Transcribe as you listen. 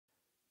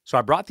So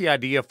I brought the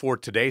idea for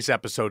today's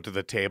episode to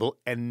the table,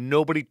 and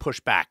nobody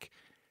pushed back.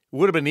 It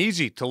would have been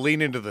easy to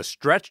lean into the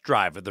stretch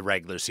drive of the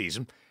regular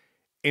season.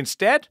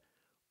 Instead,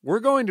 we're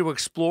going to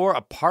explore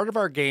a part of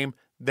our game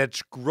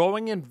that's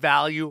growing in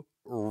value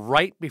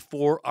right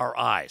before our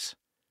eyes.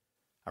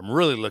 I'm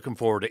really looking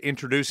forward to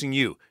introducing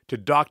you to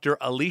Dr.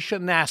 Alicia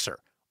Naser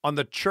on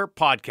the Chirp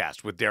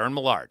Podcast with Darren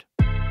Millard.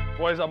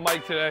 Boys, I'm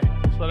Mike today.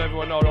 Just let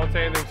everyone know, don't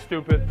say anything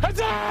stupid. Heads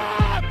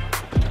up!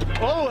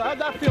 Oh, how'd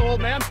that feel,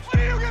 old man? What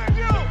are you gonna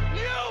do?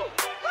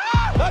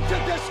 That's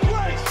a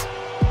disgrace!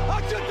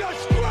 That's a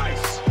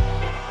disgrace!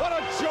 What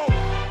a joke!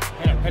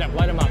 Hit him,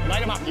 light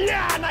him up.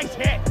 Yeah, nice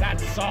hit.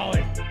 That's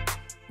solid.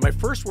 My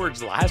first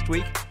words last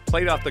week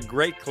played off the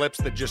great clips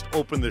that just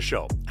opened the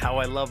show, how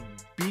I love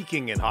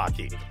beaking in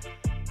hockey.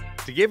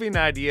 To give you an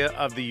idea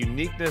of the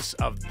uniqueness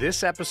of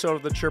this episode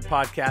of the Chirp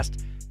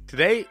Podcast,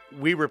 today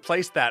we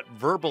replaced that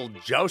verbal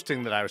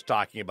jousting that I was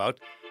talking about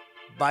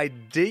by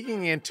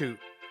digging into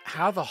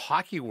how the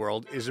hockey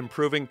world is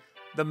improving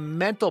the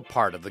mental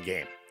part of the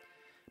game.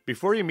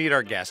 Before you meet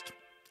our guest,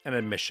 an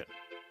admission.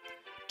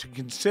 To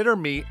consider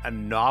me a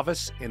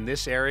novice in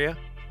this area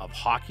of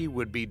hockey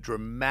would be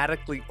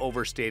dramatically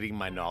overstating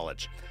my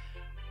knowledge.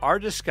 Our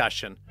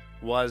discussion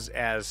was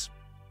as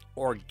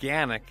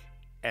organic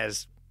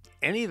as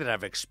any that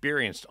I've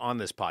experienced on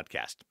this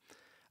podcast.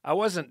 I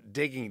wasn't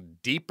digging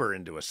deeper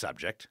into a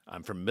subject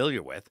I'm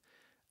familiar with.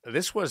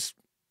 This was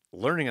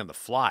learning on the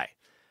fly,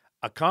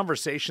 a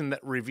conversation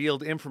that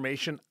revealed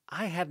information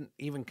I hadn't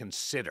even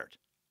considered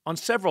on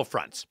several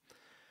fronts.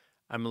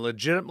 I'm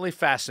legitimately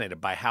fascinated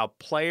by how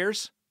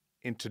players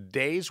in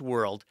today's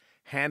world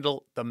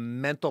handle the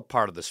mental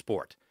part of the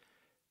sport.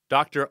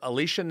 Dr.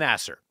 Alicia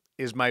Naser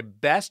is my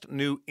best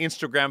new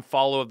Instagram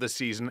follow of the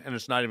season, and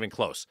it's not even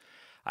close.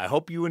 I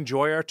hope you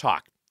enjoy our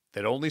talk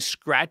that only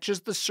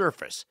scratches the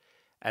surface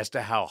as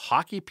to how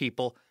hockey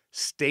people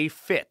stay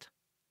fit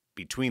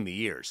between the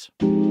years.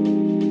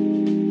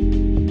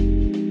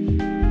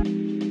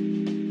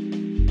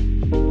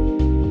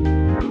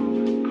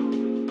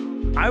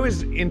 I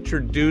was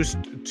introduced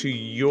to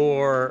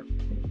your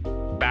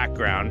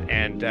background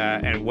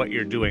and what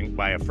you're doing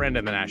by a friend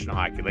in the National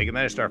Hockey League, and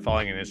then I started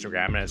following you on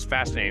Instagram, and it's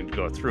fascinating to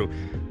go through.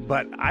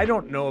 But I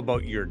don't know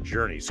about your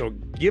journey, so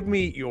give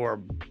me your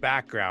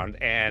background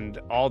and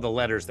all the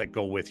letters that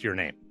go with your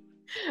name.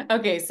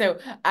 Okay, so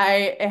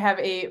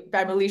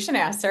I'm Alicia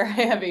Naser.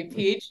 I have a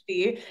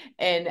Ph.D.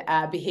 in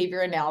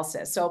behavior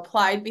analysis. So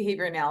applied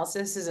behavior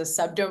analysis is a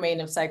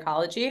subdomain of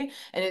psychology,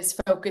 and it's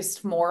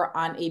focused more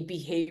on a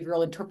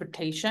behavioral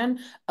interpretation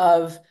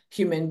of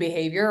human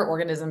behavior,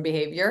 organism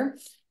behavior.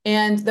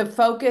 And the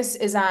focus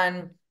is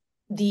on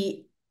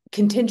the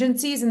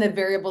contingencies and the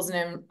variables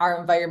in our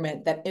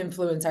environment that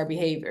influence our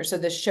behavior. So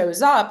this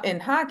shows up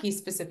in hockey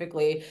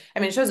specifically. I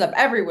mean, it shows up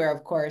everywhere,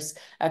 of course,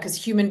 because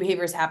human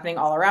behavior is happening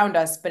all around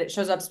us, but it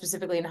shows up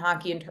specifically in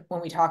hockey when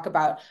we talk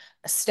about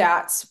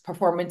stats,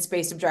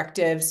 performance-based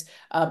objectives,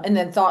 and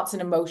then thoughts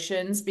and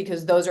emotions,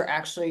 because those are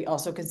actually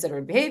also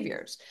considered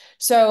behaviors.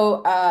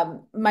 So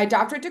my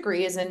doctorate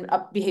degree is in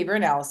behavior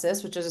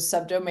analysis, which is a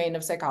subdomain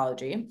of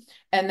psychology.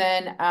 And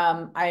then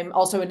I'm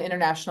also an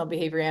international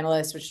behavior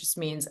analyst, which just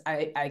means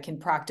I can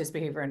practice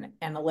behavior and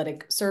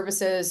analytic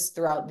services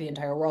throughout the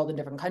entire world in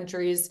different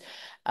countries.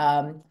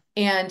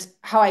 And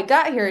how I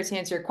got here, to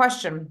answer your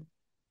question,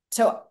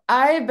 so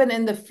I've been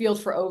in the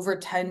field for over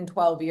 10,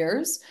 12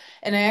 years,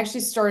 and I actually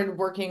started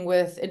working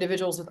with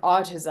individuals with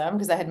autism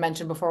because I had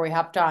mentioned before we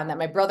hopped on that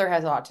my brother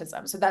has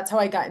autism. So that's how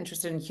I got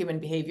interested in human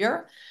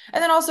behavior.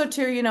 And then also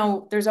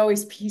too, there's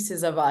always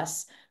pieces of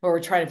us where we're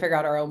trying to figure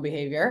out our own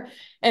behavior.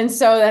 And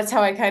so that's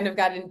how I kind of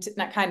got into,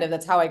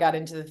 that's how I got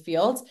into the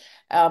field.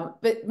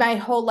 But my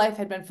whole life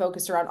had been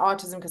focused around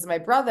autism because of my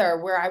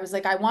brother, where I was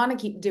like, I want to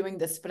keep doing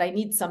this, but I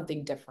need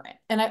something different.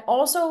 And I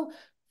also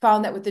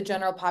found that with the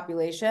general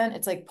population,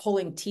 it's like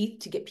pulling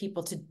teeth to get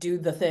people to do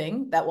the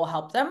thing that will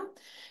help them.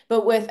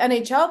 But with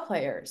NHL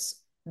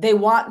players, they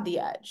want the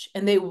edge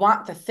and they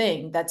want the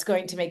thing that's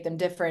going to make them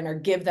different or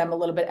give them a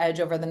little bit edge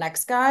over the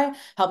next guy,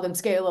 help them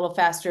skate a little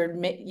faster,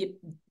 make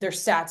their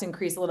stats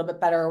increase a little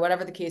bit better, or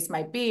whatever the case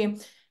might be.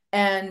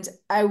 And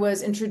I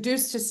was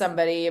introduced to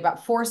somebody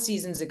about 4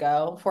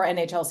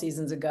 NHL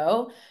seasons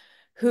ago,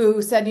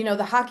 who said,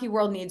 the hockey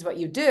world needs what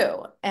you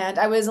do. And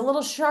I was a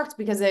little shocked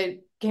because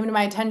it came to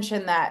my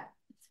attention that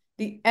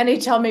the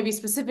NHL maybe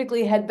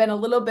specifically had been a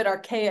little bit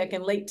archaic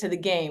and late to the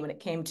game when it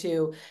came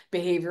to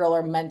behavioral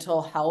or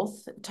mental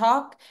health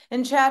talk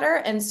and chatter.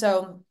 And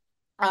so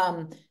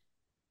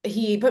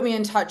he put me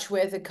in touch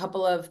with a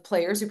couple of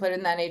players who played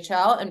in the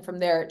NHL, and from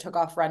there it took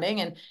off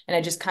running, and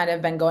I just kind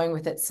of been going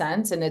with it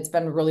since, and it's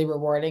been really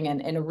rewarding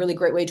and a really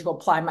great way to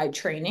apply my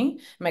training,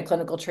 my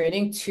clinical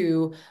training,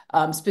 to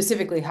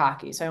specifically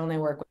hockey. So I only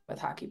work with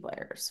hockey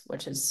players,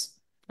 which is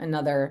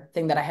another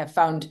thing that I have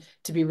found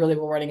to be really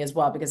rewarding as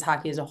well, because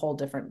hockey is a whole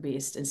different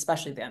beast,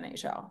 especially the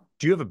NHL.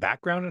 Do you have a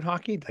background in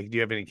hockey? Like, do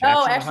you have any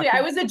connection? Oh, actually,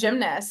 I was a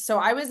gymnast. So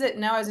I was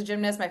a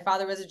gymnast. My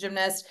father was a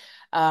gymnast.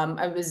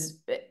 I was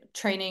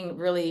training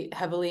really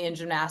heavily in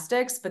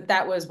gymnastics, but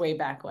that was way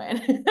back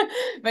when.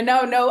 But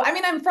no, I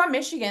mean, I'm from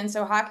Michigan,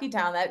 so Hockey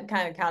Town, that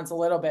kind of counts a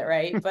little bit,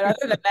 right? But other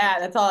than that,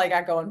 that's all I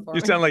got going for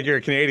You me. sound like you're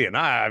a Canadian.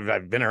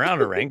 I've been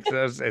around a rink.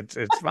 So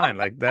it's fine.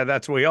 Like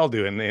that's what we all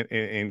do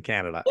in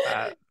Canada.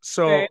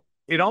 So Right.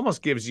 it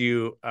almost gives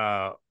you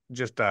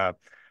just a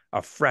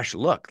fresh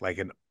look, like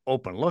an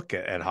open look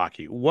at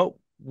hockey. What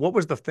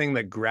was the thing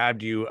that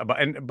grabbed you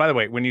about? And by the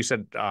way, when you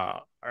said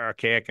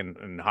archaic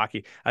and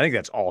hockey, I think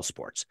that's all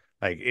sports.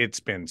 Like it's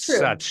been True.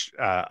 such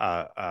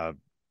a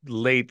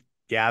late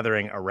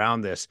gathering around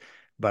this,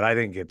 but I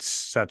think it's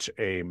such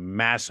a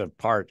massive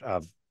part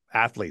of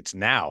athletes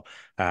now,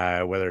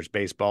 whether it's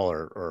baseball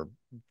or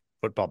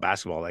football,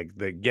 basketball, like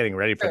the getting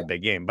ready for the True.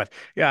 big game. But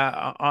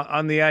yeah,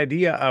 on the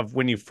idea of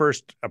when you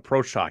first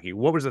approached hockey,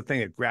 what was the thing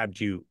that grabbed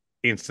you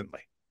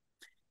instantly?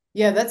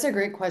 Yeah, that's a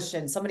great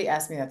question. Somebody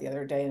asked me that the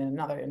other day in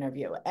another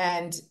interview.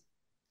 And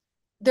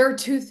there are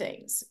two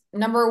things.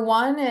 Number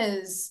one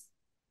is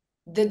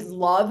the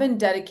love and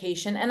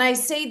dedication. And I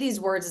say these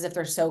words as if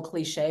they're so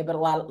cliche, but a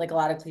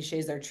lot of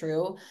cliches, they're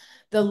true.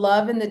 The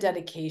love and the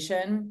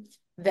dedication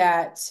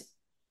that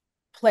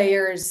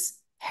players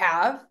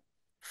have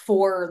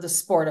for the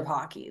sport of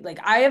hockey. Like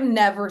I have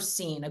never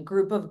seen a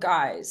group of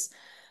guys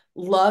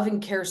love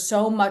and care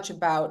so much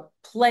about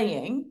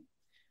playing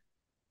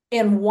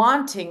and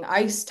wanting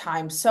ice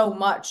time so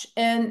much.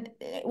 And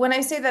when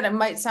I say that, it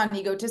might sound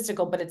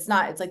egotistical, but it's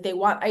not. It's like they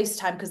want ice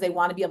time because they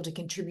want to be able to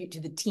contribute to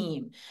the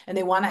team and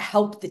they want to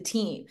help the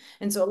team.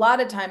 And so a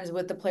lot of times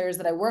with the players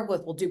that I work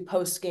with, we'll do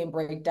post-game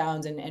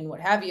breakdowns and what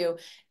have you.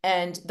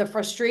 And the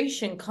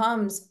frustration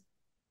comes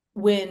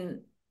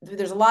when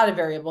there's a lot of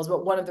variables,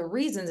 but one of the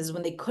reasons is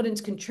when they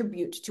couldn't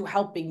contribute to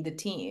helping the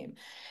team.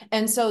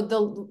 And so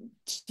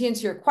to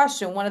answer your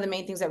question, one of the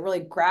main things that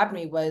really grabbed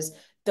me was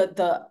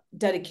the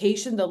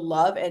dedication, the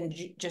love, and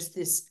just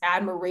this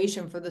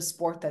admiration for the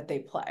sport that they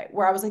play,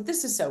 where I was like,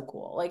 this is so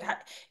cool. Like,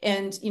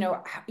 and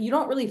you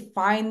don't really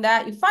find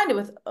that. You find it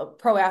with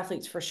pro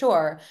athletes for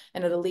sure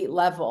and at elite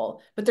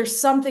level, but there's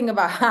something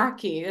about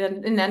hockey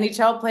and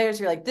NHL players.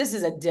 You're like, this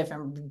is a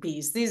different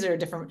beast. These are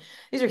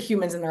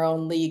humans in their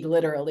own league,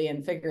 literally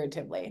and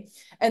figuratively.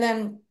 And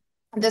then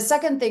the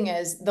second thing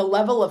is the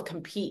level of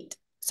compete.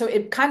 So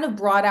it kind of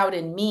brought out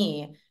in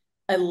me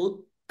a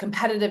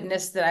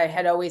competitiveness that I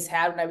had always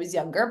had when I was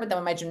younger. But then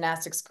when my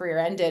gymnastics career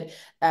ended,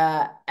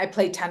 I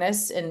played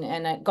tennis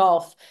and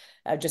golf.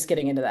 Just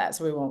getting into that,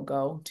 so we won't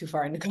go too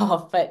far into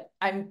golf. But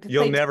I'm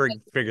You'll played never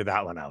tennis. figure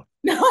that one out.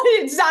 No,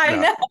 I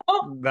No,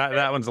 know.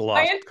 that one's a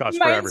My lost cause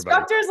for my everybody.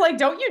 instructor's like,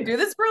 "Don't you do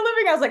this for a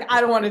living?" I was like, "I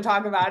don't want to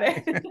talk about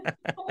it."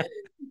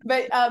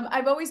 But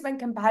I've always been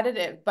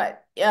competitive.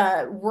 But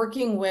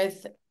working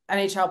with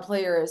NHL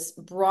players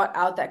brought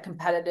out that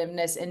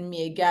competitiveness in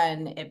me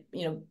again. It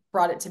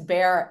brought it to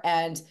bear,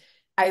 and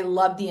I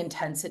love the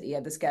intensity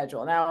of the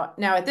schedule. Now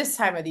at this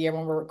time of the year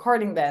when we're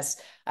recording this,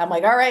 I'm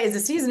like, all right, is the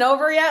season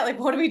over yet? Like,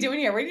 what are we doing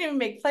here? We didn't even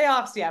make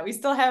playoffs yet. We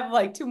still have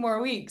like 2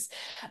 more weeks.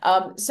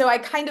 So I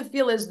kind of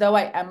feel as though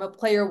I am a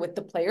player with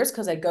the players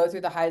because I go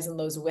through the highs and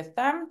lows with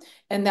them,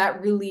 and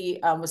that really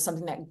was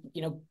something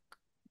that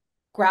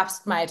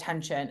grasped my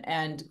attention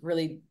and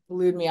really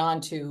glued me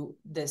onto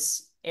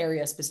this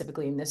area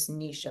specifically in this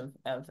niche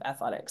of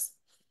athletics.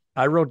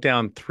 I wrote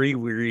down three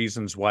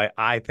reasons why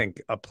I think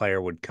a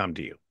player would come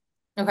to you.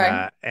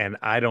 Okay. And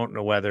I don't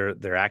know whether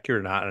they're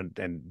accurate or not,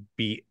 and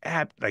be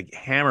like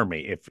hammer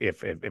me if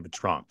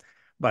it's wrong.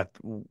 But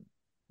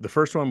the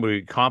first one would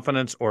be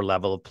confidence or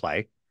level of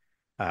play,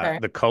 Okay.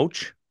 the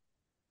coach,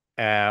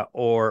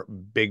 or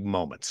big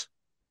moments.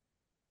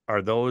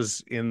 Are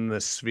those in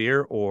the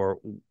sphere, or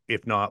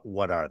if not,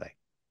 what are they?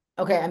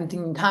 Okay, I'm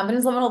thinking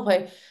confidence level of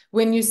play.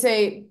 When you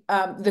say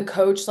the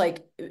coach,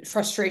 like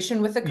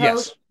frustration with the coach.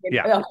 Yes.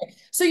 Yeah. Okay.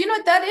 So you know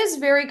what? That is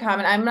very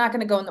common. I'm not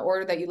going to go in the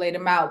order that you laid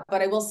them out, but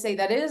I will say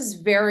that is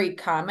very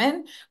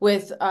common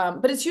with,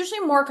 but it's usually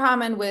more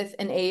common with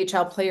an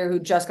AHL player who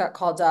just got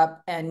called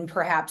up and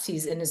perhaps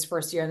he's in his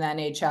first year in the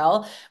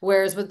NHL.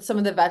 Whereas with some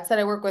of the vets that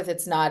I work with,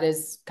 it's not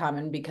as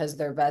common because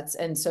they're vets.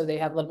 And so they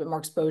have a little bit more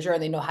exposure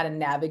and they know how to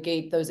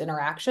navigate those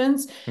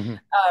interactions.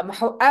 Mm-hmm.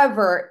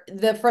 However,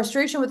 the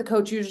frustration with the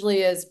coach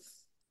usually is,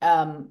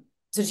 so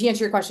to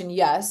answer your question,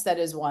 yes, that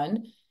is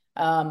one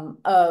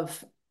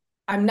of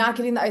I'm not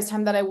getting the ice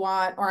time that I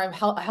want, or I'm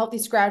a healthy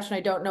scratch and I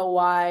don't know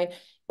why,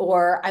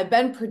 or I've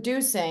been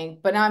producing,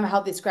 but now I'm a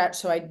healthy scratch.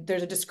 So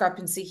there's a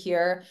discrepancy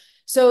here.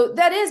 So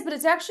that is, but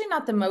it's actually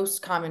not the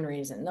most common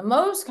reason. The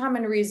most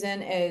common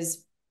reason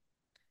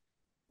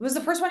was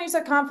the first one you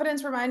said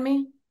confidence, remind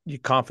me? Your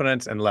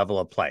confidence and level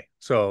of play.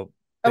 So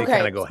they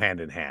kind Okay. of go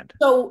hand in hand.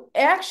 So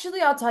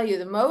actually, I'll tell you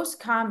the most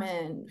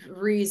common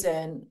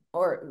reason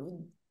or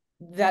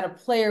that a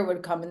player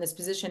would come in this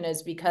position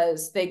is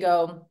because they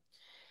go,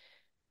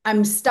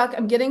 I'm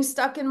getting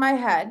stuck in my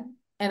head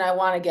and I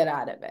want to get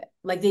out of it.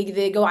 Like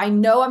they go, I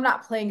know I'm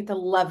not playing at the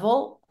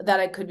level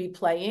that I could be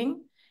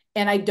playing.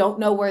 And I don't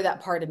know where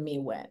that part of me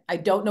went. I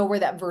don't know where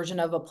that version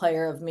of a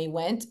player of me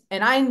went.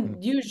 And I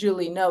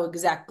usually know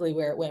exactly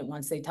where it went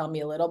once they tell me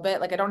a little bit.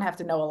 Like I don't have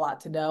to know a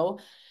lot to know.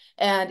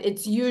 And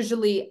it's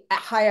usually at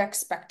high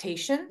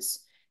expectations.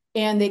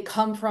 And they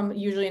come from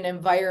usually an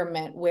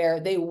environment where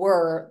they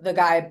were the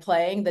guy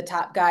playing, the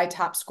top guy,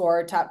 top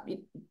scorer, top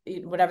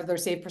whatever their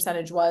save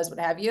percentage was, what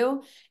have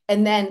you.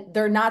 And then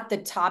they're not the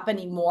top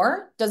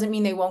anymore. Doesn't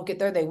mean they won't get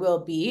there. They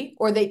will be,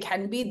 or they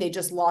can be. They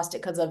just lost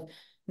it because of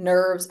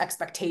nerves,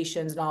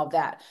 expectations, and all of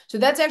that. So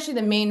that's actually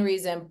the main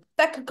reason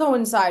that could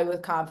coincide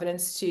with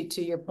confidence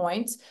to your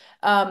points.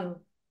 And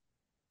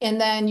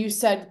then you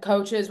said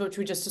coaches, which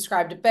we just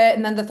described a bit.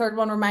 And then the third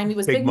one, remind me,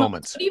 was Big big moments.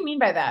 moments. What do you mean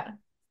by that?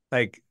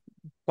 Like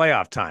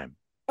playoff time.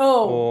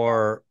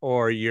 Oh,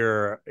 Or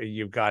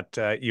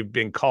you've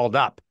been called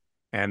up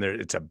and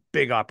it's a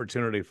big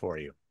opportunity for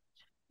you.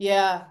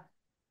 yeah.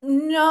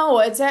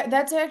 No, that's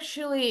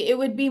actually, it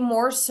would be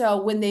more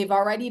so when they've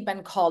already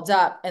been called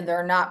up and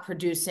they're not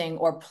producing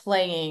or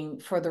playing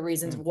for the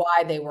reasons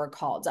why they were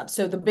called up.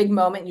 So the big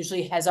moment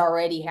usually has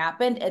already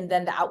happened and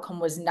then the outcome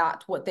was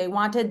not what they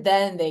wanted.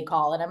 Then they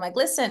call it. I'm like,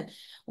 listen,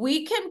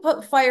 we can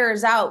put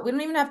fires out. We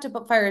don't even have to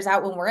put fires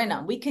out when we're in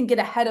them. We can get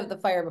ahead of the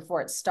fire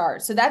before it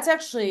starts. So that's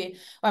actually,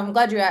 I'm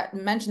glad you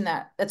mentioned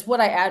that. That's what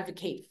I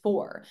advocate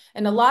for.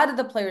 And a lot of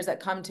the players that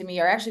come to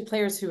me are actually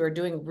players who are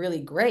doing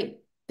really great.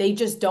 They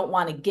just don't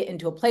want to get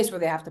into a place where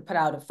they have to put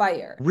out a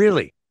fire.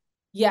 Really?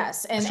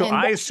 Yes. So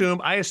I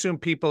assume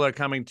people are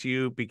coming to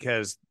you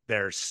because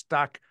they're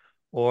stuck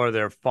or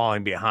they're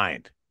falling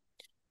behind.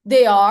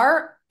 They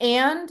are.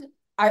 And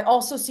I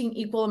also see an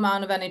equal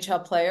amount of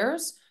NHL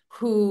players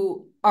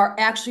who are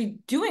actually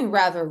doing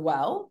rather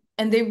well.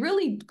 And they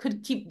really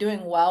could keep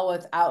doing well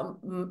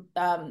without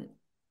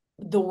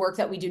the work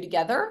that we do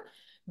together.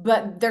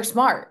 But they're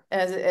smart.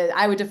 As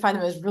I would define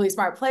them as really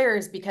smart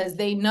players because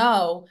they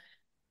know,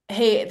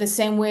 hey, the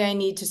same way I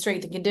need to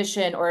strength and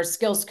condition or a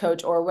skills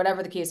coach or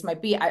whatever the case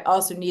might be, I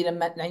also need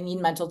I need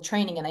mental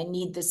training and I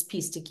need this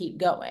piece to keep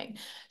going.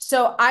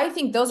 So I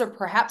think those are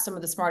perhaps some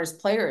of the smartest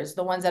players,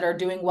 the ones that are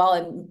doing well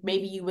and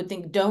maybe you would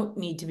think don't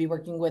need to be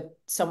working with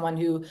someone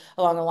who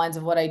along the lines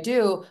of what I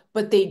do,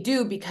 but they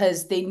do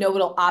because they know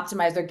it'll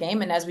optimize their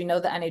game. And as we know,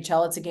 the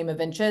NHL, it's a game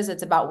of inches.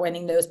 It's about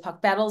winning those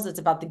puck battles. It's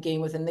about the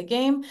game within the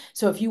game.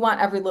 So if you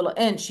want every little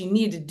inch, you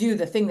need to do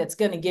the thing that's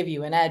going to give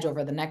you an edge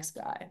over the next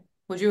guy.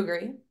 Would you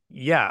agree?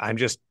 Yeah, I'm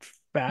just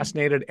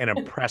fascinated and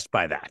impressed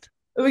by that.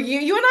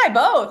 You and I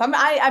both.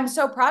 I'm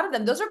so proud of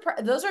them. Those are.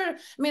 I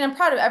mean, I'm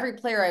proud of every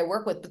player I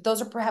work with, but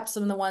those are perhaps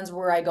some of the ones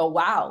where I go,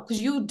 wow, because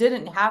you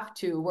didn't have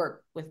to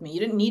work with me. You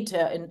didn't need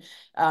to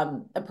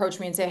approach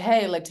me and say,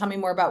 hey, like tell me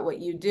more about what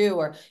you do,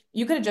 or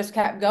you could have just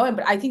kept going.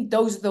 But I think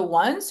those are the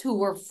ones who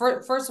were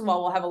first of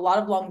all will have a lot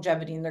of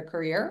longevity in their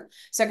career.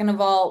 Second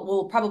of all,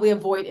 will probably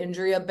avoid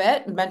injury a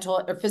bit,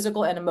 mental or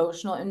physical and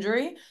emotional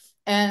injury.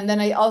 And then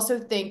I also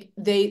think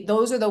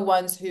those are the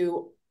ones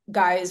who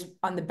guys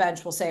on the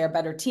bench will say are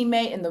better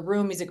teammate. In the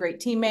room, he's a great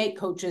teammate.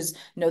 Coaches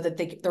know that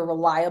they're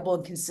reliable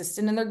and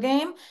consistent in their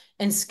game.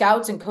 And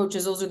scouts and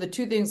coaches, those are the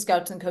two things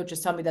scouts and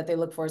coaches tell me that they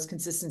look for is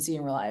consistency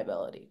and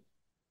reliability.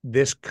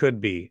 This could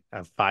be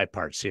a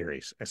 5-part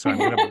series. So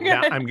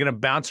I'm gonna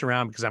bounce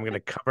around because I'm gonna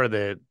cover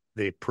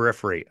the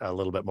periphery a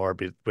little bit more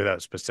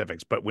without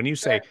specifics. But when you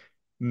say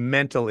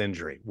mental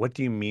injury, what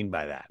do you mean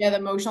by that? Yeah, the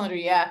emotional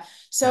injury. Yeah.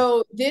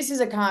 So this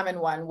is a common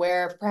one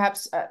where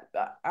perhaps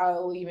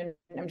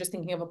I'm just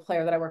thinking of a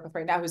player that I work with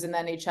right now who's in the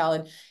NHL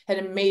and had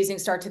an amazing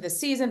start to the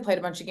season, played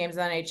a bunch of games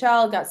in the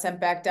NHL, got sent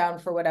back down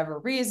for whatever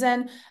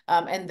reason.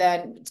 And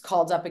then it's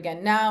called up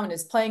again now and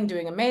is playing,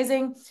 doing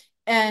amazing.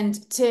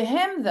 And to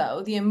him,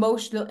 though, the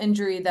emotional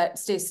injury that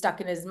stays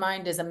stuck in his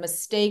mind is a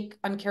mistake,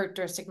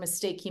 uncharacteristic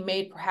mistake he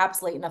made,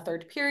 perhaps late in a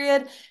third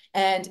period.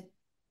 And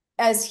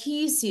as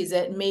he sees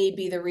it, may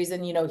be the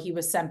reason, he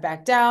was sent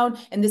back down.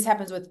 And this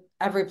happens with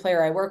every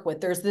player I work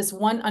with. There's this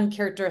one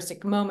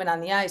uncharacteristic moment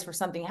on the ice where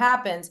something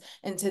happens,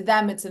 and to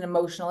them, it's an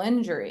emotional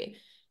injury.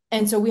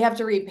 And so we have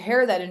to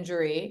repair that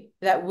injury,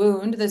 that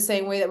wound, the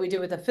same way that we do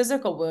with a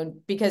physical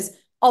wound, because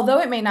although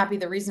it may not be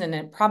the reason, and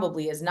it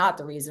probably is not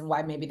the reason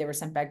why maybe they were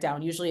sent back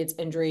down, usually it's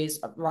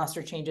injuries,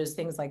 roster changes,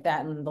 things like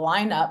that in the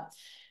lineup,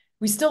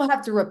 we still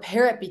have to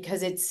repair it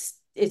because it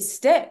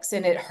sticks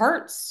and it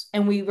hurts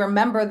and we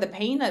remember the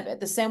pain of it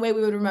the same way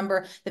we would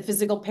remember the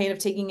physical pain of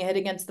taking a hit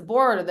against the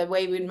board or the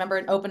way we remember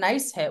an open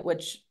ice hit,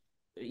 which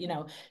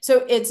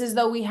so it's as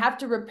though we have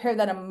to repair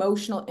that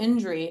emotional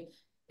injury.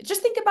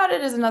 Just think about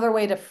it as another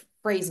way to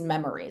phrase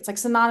memory. It's like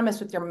synonymous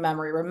with your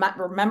memory,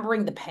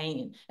 remembering the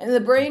pain. And the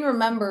brain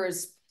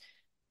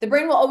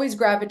will always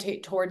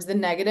gravitate towards the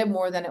negative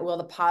more than it will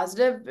the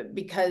positive,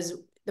 because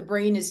the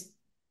brain is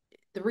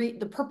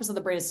the purpose of the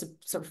brain is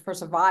for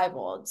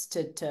survival. It's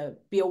to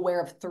be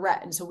aware of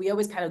threat. And so we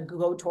always kind of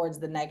go towards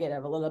the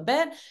negative a little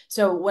bit.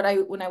 So when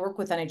I work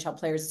with NHL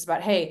players, it's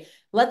about, hey,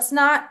 let's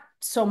not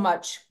so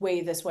much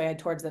weigh this way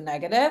towards the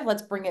negative.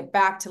 Let's bring it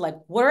back to like,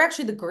 what are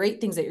actually the great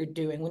things that you're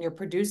doing when you're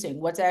producing?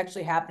 What's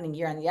actually happening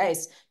here on the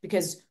ice?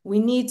 Because we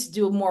need to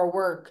do more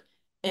work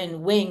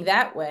in weighing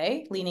that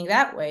way, leaning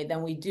that way,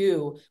 than we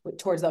do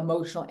towards the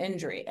emotional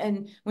injury.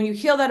 And when you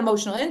heal that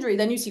emotional injury,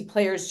 then you see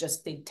players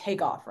they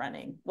take off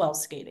running, well,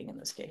 skating in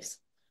this case.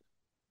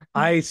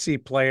 I see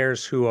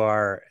players who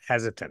are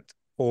hesitant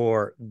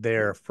or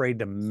they're afraid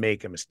to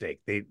make a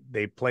mistake.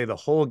 They play the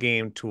whole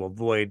game to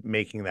avoid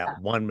making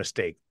that one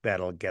mistake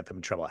that'll get them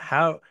in trouble.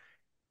 How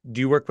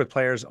do you work with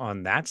players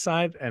on that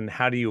side, and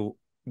how do you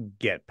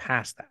get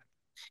past that?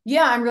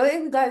 Yeah, I'm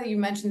really glad that you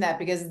mentioned that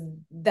because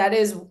that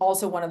is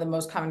also one of the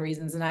most common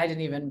reasons, and I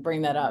didn't even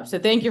bring that up. So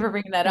thank you for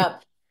bringing that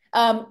up.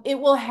 It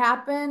will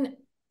happen.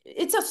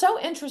 It's so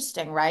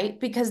interesting, right?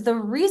 Because the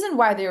reason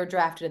why they were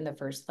drafted in the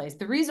first place,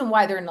 the reason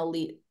why they're an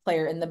elite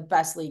player in the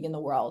best league in the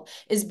world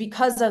is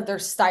because of their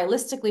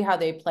stylistically how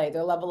they play,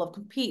 their level of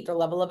compete, their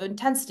level of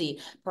intensity.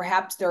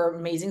 Perhaps they're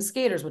amazing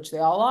skaters, which they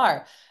all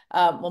are.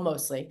 Well,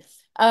 mostly.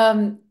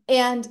 And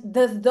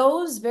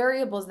those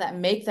variables that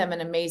make them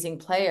an amazing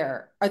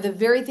player are the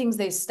very things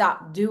they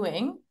stop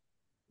doing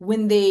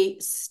when they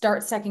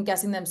start second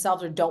guessing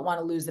themselves or don't want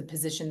to lose the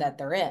position that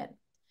they're in.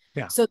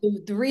 Yeah. So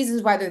the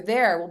reasons why they're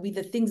there will be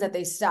the things that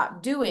they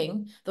stop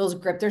doing. They'll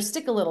grip their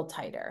stick a little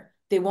tighter.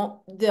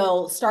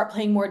 They'll start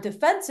playing more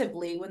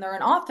defensively when they're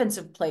an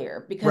offensive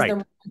player because they're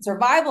in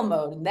survival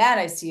mode. And that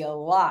I see a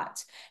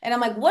lot. And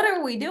I'm like, what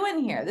are we doing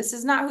here? This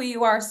is not who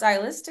you are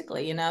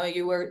stylistically.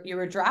 You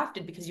were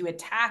drafted because you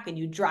attack and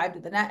you drive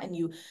to the net and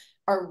you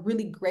are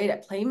really great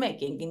at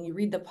playmaking and you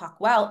read the puck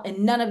well. And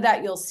none of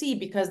that you'll see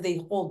because they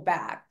hold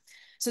back.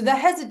 So the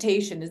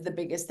hesitation is the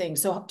biggest thing.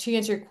 So to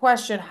answer your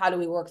question, how do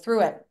we work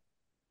through it?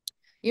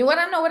 You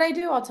want to know what I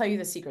do? I'll tell you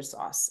the secret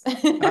sauce.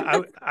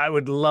 I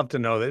would love to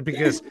know that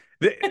because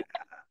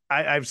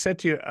I've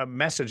sent you a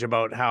message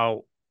about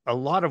how a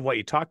lot of what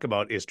you talk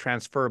about is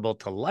transferable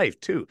to life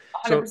too.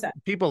 100%. So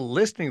people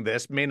listening to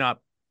this may not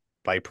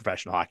play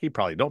professional hockey,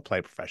 probably don't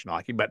play professional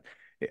hockey, but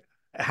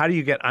how do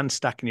you get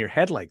unstuck in your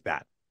head like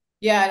that?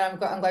 Yeah,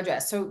 and I'm glad you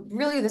asked. So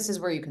really, this is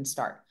where you can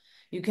start.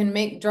 You can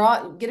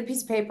get a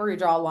piece of paper, you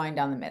draw a line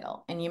down the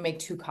middle, and you make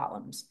two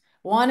columns.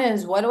 One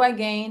is what do I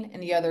gain,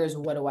 and the other is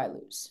what do I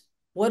lose?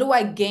 What do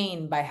I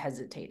gain by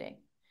hesitating?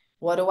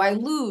 What do I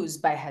lose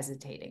by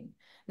hesitating?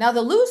 Now,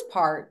 the lose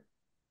part,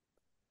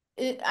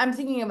 I'm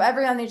thinking of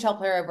every NHL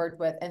player I've worked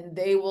with, and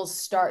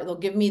they'll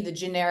give me the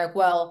generic,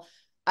 well,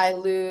 I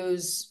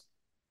lose.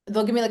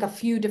 They'll give me like a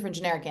few different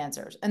generic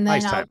answers. And then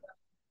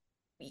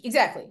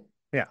exactly.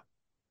 Yeah.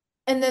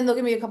 And then they'll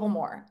give me a couple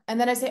more.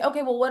 And then I say,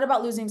 okay, well, what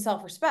about losing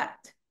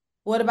self-respect?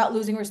 What about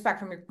losing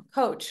respect from your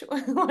coach? What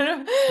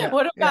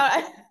about,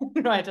 I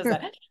don't know, I just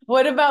said,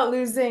 what about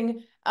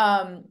losing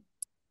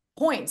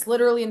points,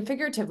 literally and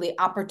figuratively,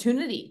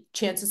 opportunity,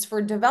 chances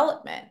for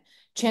development,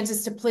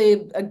 chances to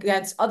play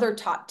against other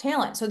top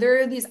talent. So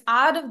there are these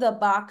out of the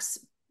box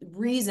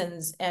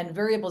reasons and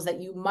variables that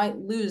you might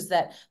lose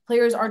that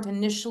players aren't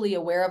initially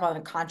aware of on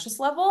a conscious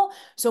level.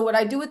 So what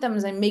I do with them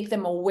is I make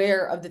them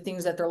aware of the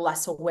things that they're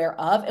less aware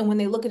of. And when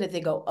they look at it, they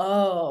go,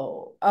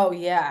 oh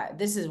yeah,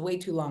 this is way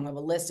too long of a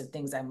list of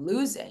things I'm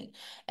losing.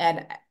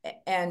 And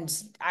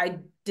I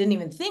didn't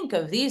even think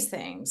of these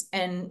things.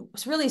 And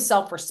it's really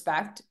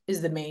self-respect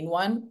is the main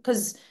one.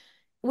 Because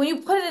when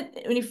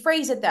you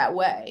phrase it that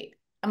way,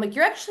 I'm like,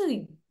 you're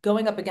actually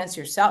going up against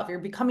yourself. You're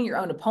becoming your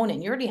own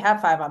opponent. You already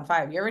have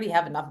 5-on-5. You already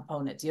have enough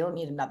opponents. You don't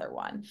need another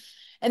one.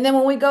 And then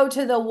when we go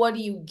to the what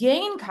do you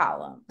gain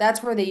column,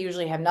 that's where they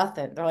usually have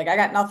nothing. They're like, I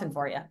got nothing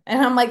for you.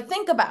 And I'm like,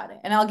 think about it.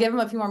 And I'll give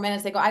them a few more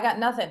minutes. They go, I got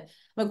nothing.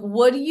 I'm like,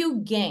 what do you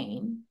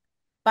gain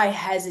by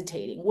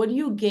hesitating? What do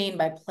you gain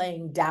by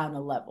playing down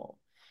a level?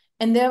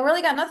 And they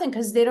really got nothing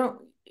because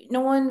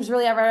no one's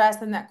really ever asked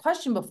them that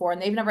question before.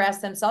 And they've never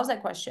asked themselves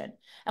that question.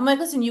 I'm like,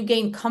 listen, you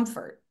gain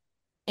comfort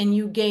and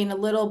you gain a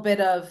little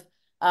bit of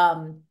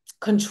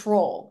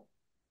control,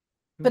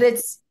 but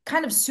it's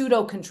kind of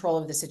pseudo control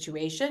of the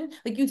situation.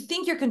 Like you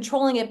think you're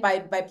controlling it by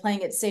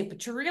playing it safe,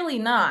 but you're really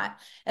not.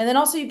 And then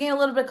also you gain a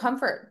little bit of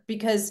comfort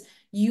because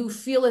you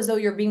feel as though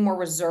you're being more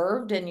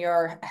reserved and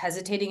you're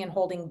hesitating and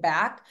holding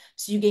back.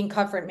 So you gain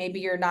comfort. Maybe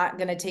you're not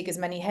going to take as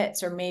many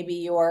hits, or maybe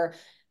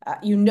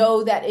you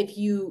know that if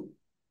you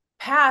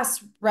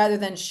pass rather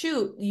than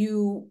shoot,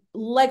 you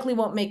likely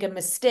won't make a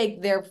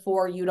mistake.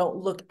 Therefore, you don't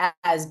look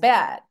as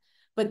bad.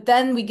 But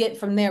then we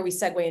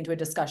segue into a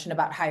discussion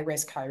about high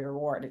risk, high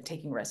reward, and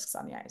taking risks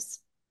on the ice.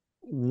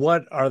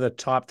 What are the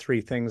top three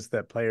things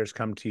that players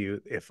come to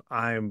you if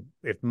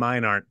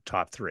mine aren't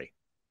top three?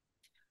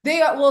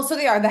 They are, so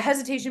they are the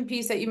hesitation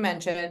piece that you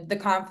mentioned, the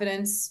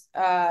confidence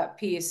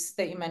piece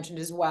that you mentioned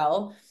as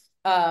well,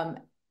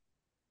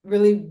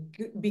 really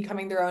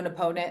becoming their own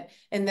opponent.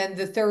 And then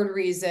the third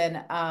reason,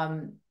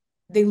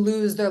 they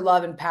lose their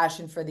love and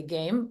passion for the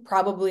game,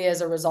 probably as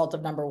a result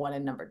of number one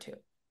and number two.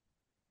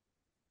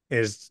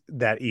 Is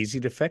that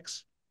easy to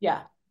fix?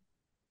 Yeah.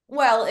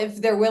 Well,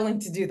 if they're willing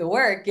to do the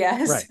work,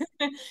 yes.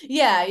 Right.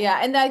 Yeah.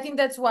 And I think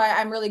that's why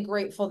I'm really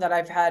grateful that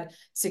I've had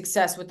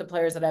success with the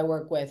players that I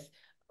work with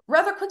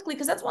rather quickly,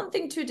 because that's one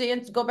thing too,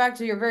 to go back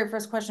to your very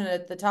first question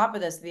at the top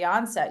of this, the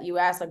onset, you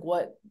asked like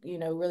what,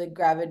 really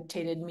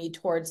gravitated me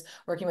towards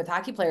working with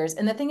hockey players.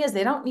 And the thing is,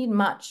 they don't need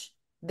much.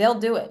 They'll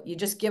do it. You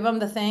just give them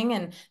the thing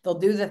and they'll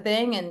do the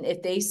thing. And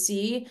if they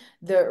see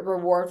the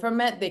reward from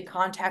it, they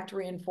contact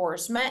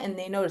reinforcement and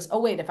they notice,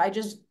 oh, wait, if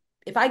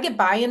I get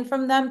buy-in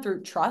from them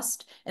through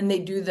trust and they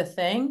do the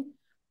thing,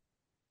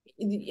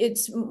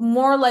 it's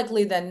more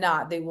likely than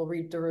not they will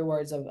reap the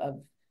rewards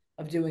of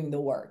doing the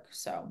work.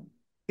 So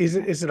Is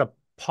it a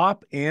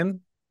pop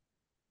in,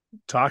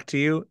 talk to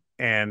you,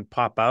 and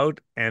pop out,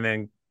 and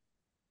then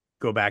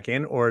go back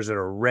in, or is it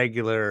a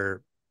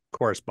regular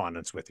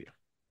correspondence with you?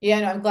 yeah,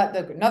 no, I'm glad.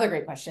 Another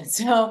great question.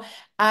 So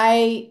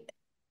I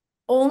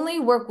only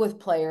work with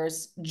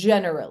players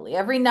generally.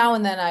 Every now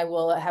and then I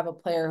will have a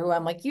player who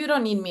I'm like, you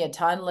don't need me a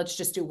ton. Let's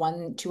just do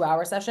 1 2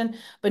 hour session.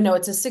 But no,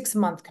 it's a 6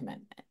 month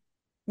commitment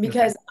Okay.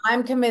 because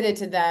I'm committed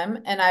to them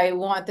and I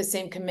want the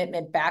same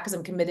commitment back because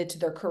I'm committed to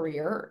their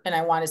career and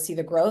I want to see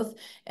the growth.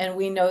 And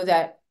we know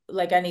that,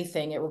 like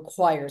anything, it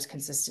requires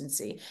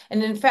consistency.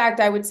 And in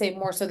fact, I would say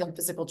more so than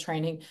physical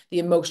training, the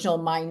emotional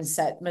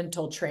mindset,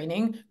 mental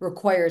training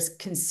requires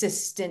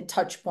consistent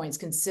touch points,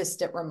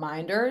 consistent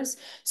reminders.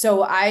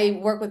 So I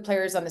work with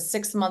players on a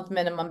 6 month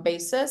minimum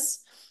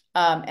basis.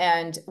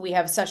 And we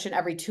have session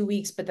every 2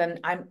 weeks, but then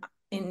I'm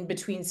in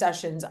between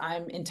sessions,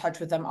 I'm in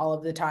touch with them all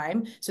of the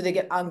time. So they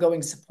get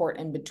ongoing support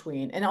in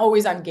between and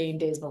always on game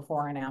days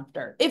before and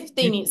after. If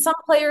they You, need some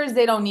players,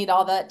 they don't need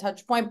all that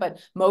touch point,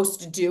 but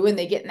most do, and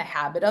they get in the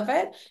habit of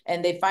it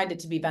and they find it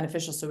to be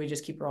beneficial. So we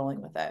just keep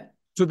rolling with it.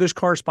 so there's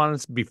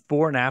correspondence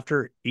before and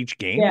after each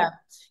game? Yeah.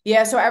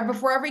 Yeah. So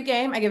before every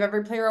game, I give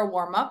every player a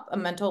warm up, a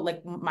mental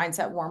like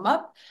mindset warm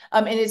up.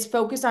 And it's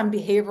focused on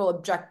behavioral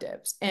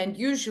objectives. And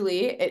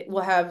usually it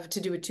will have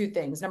to do with two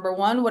things. Number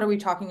one, what are we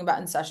talking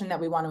about in session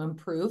that we want to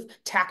improve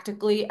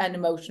tactically and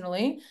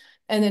emotionally?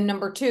 And then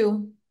number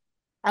two,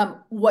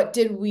 what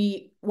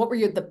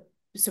were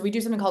so we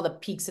do something called the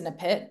peaks in a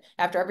pit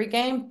after every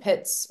game.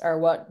 Pits are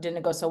what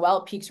didn't go so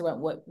well, peaks are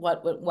what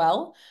went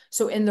well.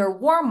 So in their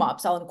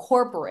warm-ups, I'll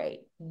incorporate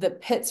the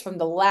pits from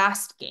the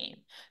last game.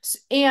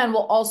 And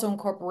we'll also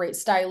incorporate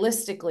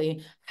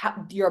stylistically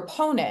your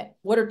opponent.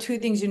 What are two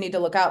things you need to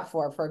look out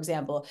for? For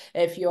example,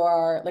 if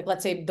you're like,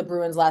 let's say the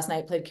Bruins last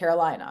night played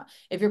Carolina.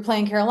 If you're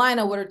playing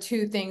Carolina, what are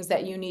two things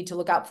that you need to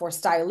look out for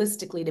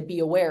stylistically to be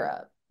aware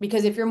of?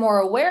 Because if you're more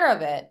aware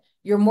of it,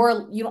 you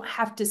don't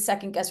have to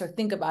second guess or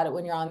think about it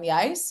when you're on the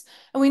ice.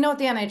 And we know at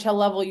the NHL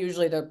level,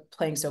 usually they're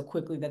playing so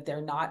quickly that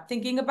they're not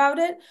thinking about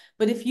it.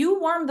 But if you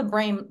warm the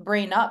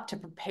brain up to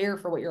prepare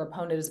for what your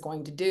opponent is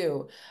going to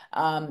do,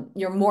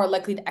 you're more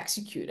likely to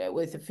execute it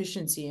with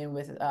efficiency and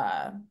with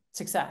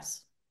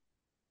success.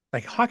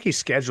 Like hockey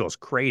schedule is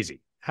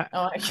crazy. How, Oh,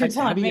 how, you're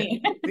how telling do you,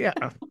 me. yeah,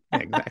 yeah,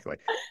 exactly.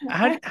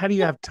 How do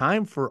you have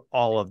time for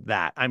all of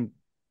that? I'm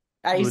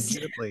Ice.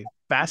 legitimately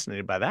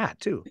fascinated by that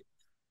too.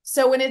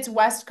 So when it's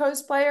West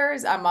Coast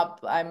players, I'm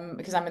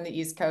because I'm in the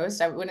East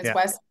Coast. When it's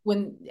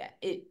Yeah.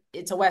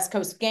 it's a West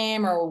Coast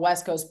game or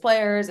West Coast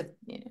players, if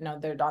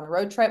they're on the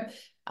road trip,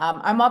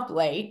 I'm up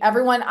late.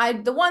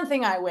 The one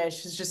thing I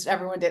wish is just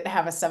everyone didn't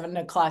have a 7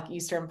 o'clock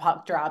Eastern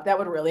puck drop. That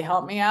would really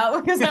help me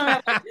out because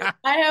I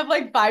have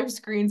like 5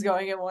 screens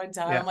going at one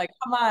time. Yeah. I'm like,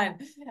 come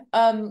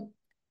on.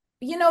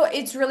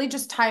 It's really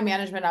just time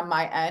management on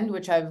my end,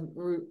 which I'm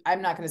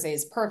not going to say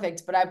is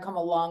perfect, but I've come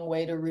a long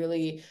way to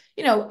really,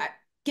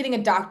 getting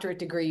a doctorate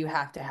degree, you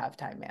have to have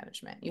time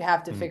management. You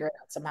have to figure it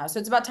out somehow. So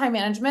it's about time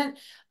management.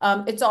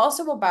 It's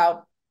also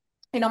about,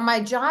 my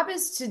job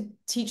is to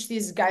teach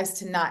these guys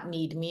to not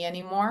need me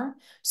anymore.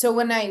 So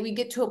when we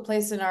get to a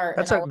place in our,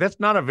 That's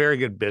not a very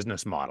good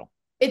business model.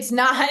 it's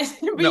not,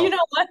 but you No.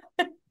 know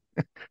what?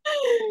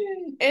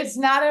 It's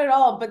not at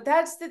all. But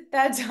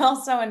that's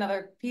also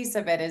another piece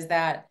of it is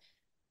that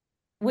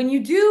when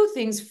you do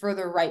things for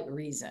the right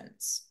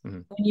reasons,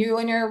 Mhm.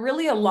 when you're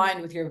really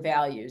aligned with your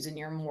values and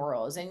your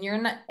morals, and you're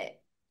not,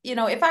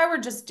 if I were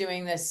just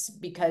doing this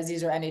because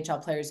these are NHL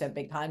players who have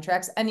big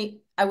contracts,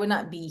 I would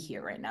not be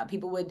here right now.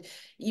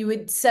 You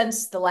would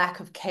sense the lack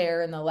of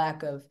care and the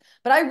lack of,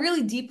 but I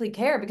really deeply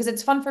care because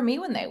it's fun for me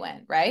when they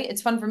win, right?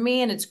 It's fun for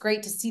me, and it's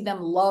great to see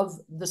them love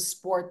the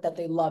sport that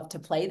they love to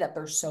play, that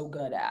they're so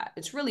good at.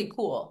 It's really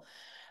cool.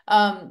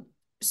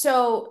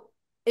 So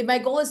my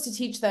goal is to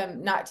teach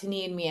them not to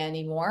need me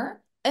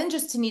anymore and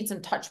just to need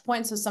some touch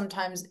points. So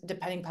sometimes,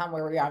 depending upon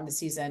where we are in the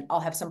season, I'll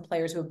have some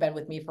players who have been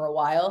with me for a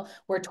while,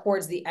 where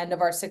towards the end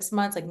of our 6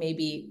 months, like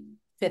maybe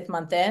 5th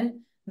month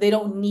in, they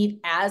don't need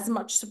as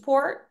much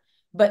support,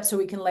 but so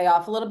we can lay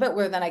off a little bit,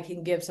 where then I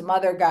can give some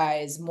other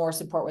guys more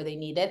support where they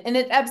need it. And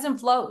it ebbs and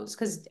flows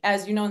because,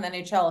 as you know, in the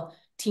NHL,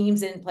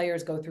 teams and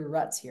players go through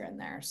ruts here and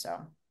there.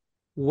 So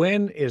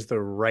When is the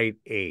right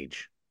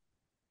age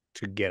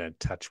to get in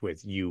touch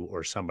with you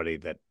or somebody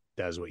that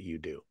does what you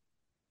do?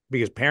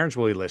 Because parents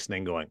will be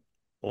listening going,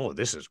 oh,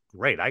 this is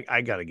great.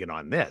 I got to get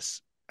on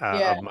this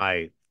yeah. of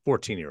my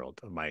 14-year-old,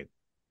 of my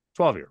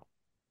 12-year-old.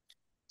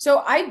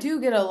 So I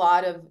do get a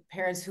lot of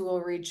parents who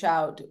will reach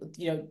out,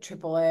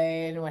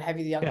 AAA and what have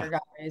you, the Yeah. younger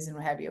guys and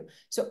what have you.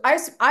 So I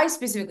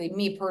specifically,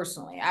 me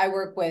personally, I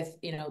work with,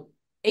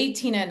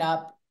 18 and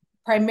up,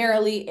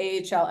 primarily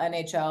AHL,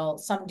 NHL,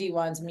 some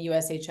D1s, some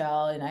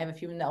USHL, and I have a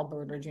few in the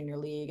Alberta Junior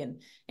League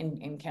and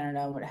in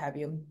Canada and what have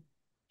you.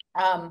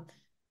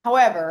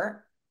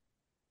 However,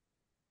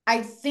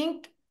 I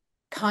think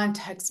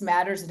context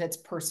matters and it's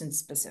person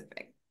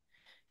specific.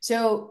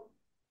 So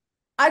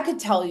I could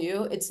tell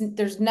you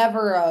there's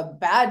never a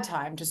bad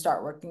time to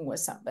start working with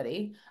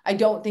somebody. I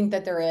don't think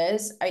that there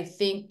is. I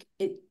think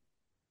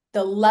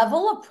the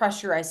level of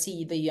pressure I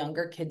see the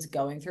younger kids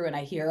going through and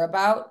I hear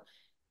about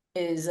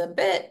is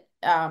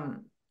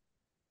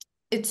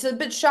it's a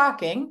bit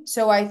shocking.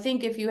 So I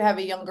think if you have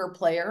a younger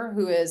player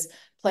who is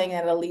playing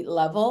at elite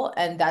level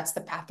and that's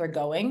the path they're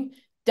going,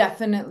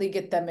 definitely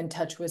get them in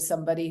touch with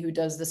somebody who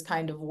does this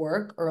kind of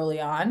work early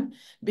on,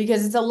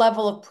 because it's a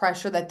level of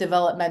pressure that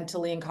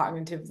developmentally and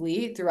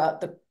cognitively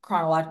throughout the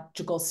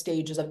chronological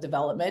stages of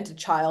development, a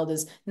child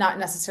is not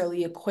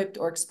necessarily equipped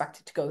or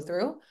expected to go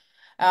through.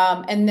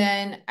 And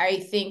then I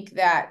think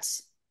that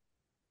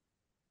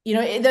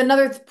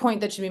another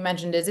point that should be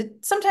mentioned is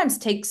it sometimes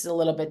takes a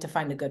little bit to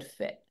find a good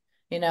fit.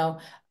 You know,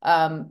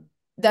 um,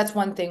 that's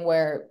one thing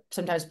where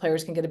sometimes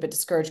players can get a bit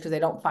discouraged because they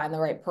don't find the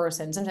right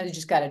person. Sometimes you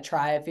just got to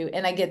try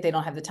and I get they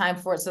don't have the time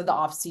for it. So the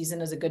off season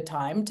is a good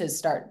time to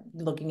start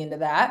looking into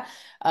that,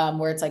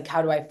 where it's like,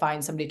 how do I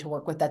find somebody to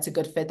work with that's a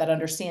good fit, that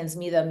understands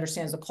me, that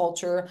understands the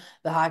culture,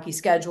 the hockey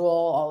schedule,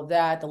 all of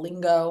that, the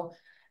lingo.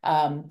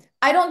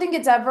 I don't think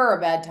it's ever a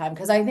bad time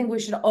because I think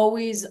we should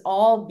always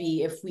all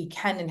be, if we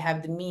can and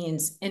have the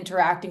means,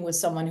 interacting with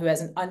someone who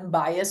has an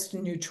unbiased,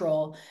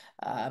 neutral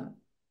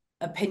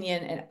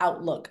opinion and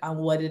outlook on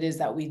what it is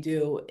that we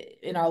do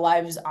in our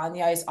lives, on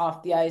the ice,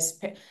 off the ice.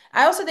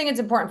 I also think it's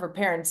important for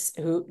parents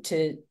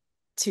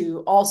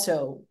to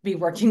also be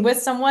working with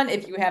someone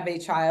if you have a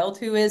child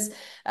who is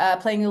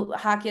playing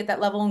hockey at that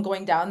level and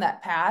going down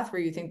that path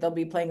where you think they'll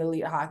be playing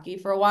elite hockey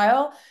for a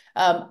while.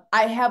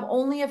 I have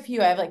only a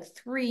few. I have like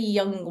 3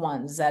 young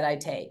ones that I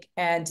take,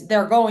 and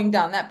they're going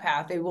down that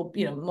path. They will,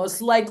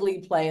 most likely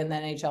play in the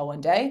NHL one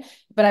day,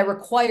 but I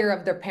require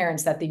of their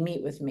parents that they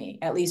meet with me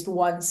at least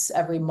once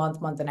every month,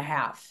 month and a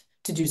half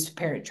to do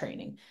parent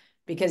training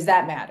because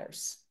that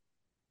matters.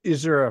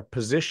 Is there a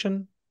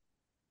position?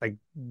 Like,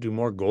 do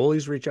more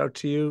goalies reach out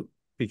to you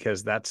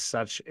because that's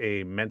such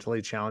a mentally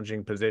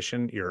challenging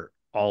position? You're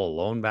all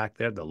alone back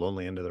there, the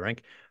lonely end of the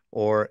rink,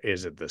 or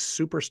is it the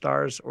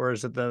superstars, or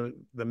is it the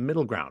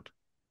middle ground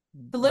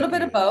A little that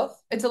bit of you?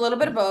 both. It's a little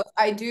bit of both.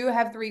 I do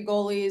have 4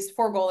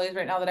 goalies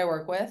right now that I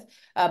work with,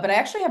 but I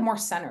actually have more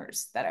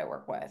centers that I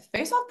work with.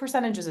 Face-off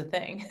percentage is a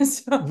thing.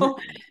 So,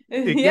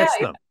 It yeah, gets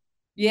them.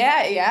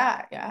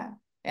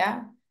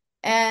 yeah.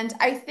 And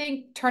I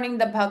think turning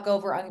the puck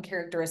over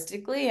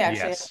uncharacteristically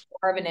actually has Yes.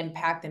 more of an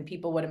impact than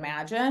people would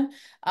imagine.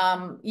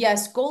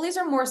 Yes, goalies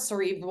are more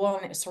cerebral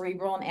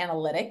and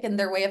analytic in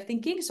their way of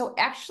thinking. So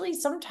actually,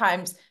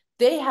 sometimes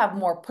they have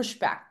more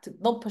pushback.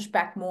 They'll push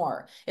back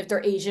more if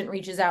their agent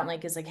reaches out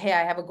and is like, "Hey,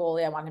 I have a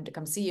goalie. I want him to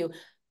come see you."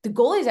 The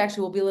goalies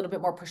actually will be a little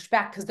bit more pushed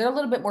back because they're a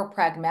little bit more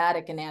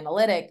pragmatic and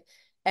analytic,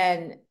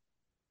 and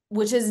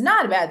which is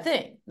not a bad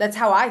thing. That's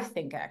how I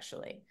think,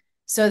 actually.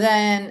 So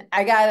then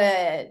I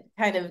gotta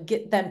kind of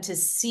get them to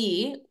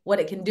see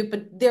what it can do,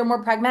 but they're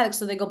more pragmatic.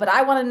 So they go, but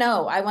I want to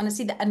know, I want to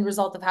see the end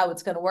result of how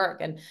it's going to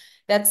work. And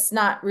that's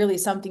not really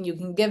something you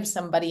can give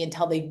somebody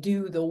until they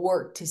do the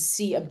work to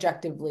see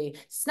objectively.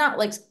 It's not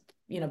like,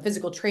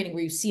 physical training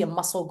where you see a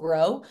muscle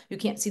grow. You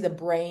can't see the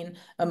brain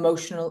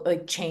emotional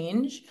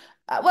change.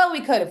 Well, we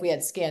could if we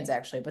had scans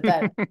actually, but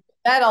that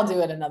I'll do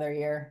it another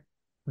year.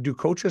 Do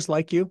coaches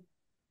like you?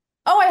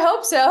 Oh, I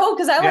hope so,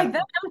 because I Yeah. like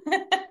them.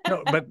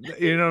 No, but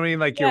you know what I mean?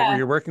 Like Yeah.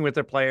 you're working with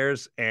their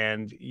players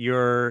and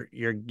you're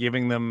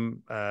giving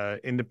them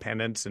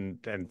independence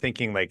and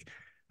thinking like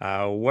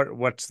what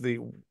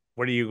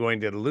are you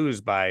going to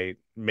lose by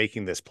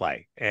making this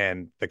play?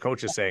 And the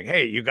coach is saying,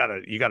 "Hey, you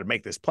gotta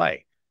make this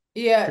play."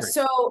 Yeah. Period.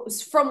 So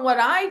from what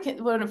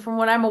from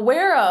what I'm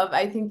aware of,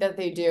 I think that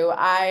they do.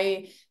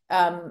 I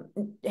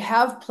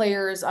have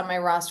players on my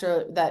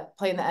roster that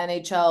play in the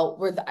NHL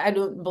where I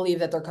don't believe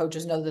that their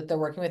coaches know that they're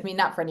working with me,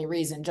 not for any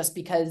reason, just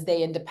because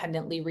they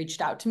independently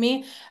reached out to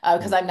me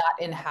because Mm. I'm not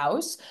in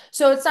house.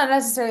 So it's not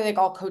necessarily like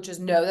all coaches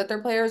know that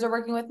their players are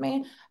working with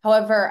me.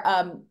 However,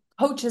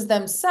 coaches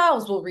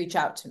themselves will reach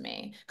out to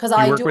me because You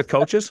I work do. with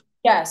coaches?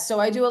 Yes, so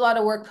I do a lot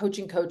of work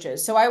coaching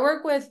coaches. So I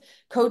work with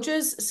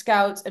coaches,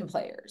 scouts, and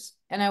players,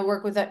 and I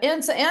work with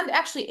and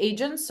actually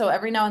agents. So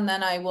every now and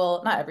then I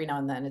will, not every now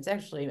and then, it's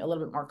actually a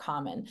little bit more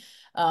common,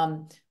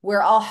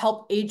 where I'll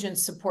help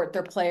agents support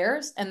their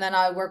players, and then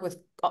I work with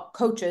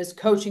coaches,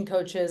 coaching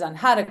coaches on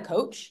how to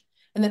coach,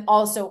 and then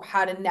also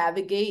how to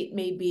navigate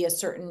maybe a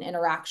certain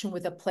interaction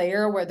with a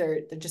player where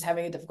they're just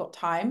having a difficult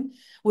time.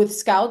 With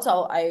scouts,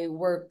 I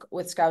work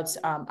with scouts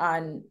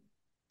on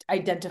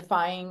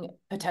identifying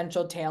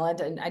potential talent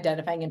and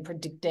identifying and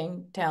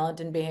predicting talent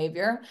and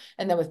behavior.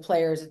 And then with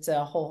players, it's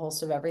a whole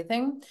host of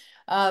everything.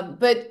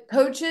 But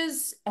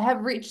coaches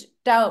have reached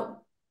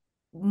out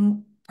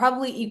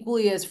probably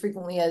equally as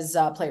frequently as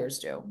players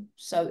do.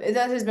 So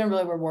that has been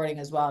really rewarding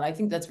as well. And I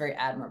think that's very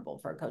admirable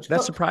for a coach.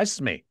 That surprises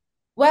me.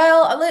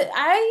 Well,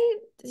 I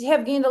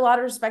have gained a lot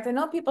of respect. I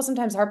know people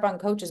sometimes harp on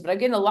coaches, but I've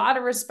gained a lot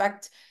of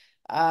respect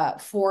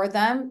for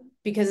them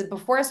because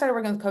before I started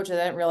working with coaches,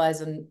 I didn't realize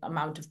the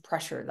amount of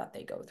pressure that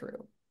they go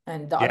through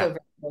and the Yeah. other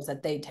variables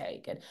that they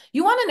take. And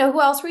you want to know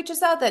who else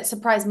reaches out that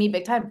surprised me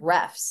big time?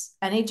 Refs,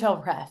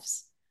 NHL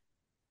refs.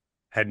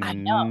 Had I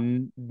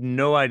know.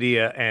 no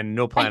idea and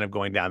no plan I, of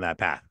going down that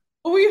path.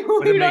 But it we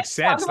don't makes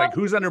talk sense. about Like,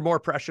 who's under more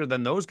pressure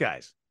than those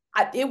guys?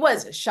 it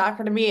was a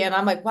shocker to me. And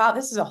I'm like, wow,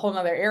 this is a whole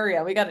nother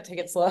area. We got to take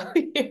it slow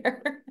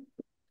here.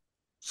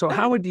 So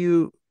how would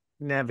you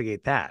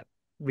navigate that?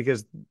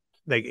 Because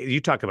like you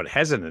talk about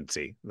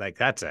hesitancy, like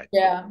that's a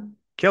Yeah.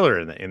 killer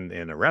in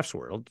the refs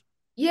world.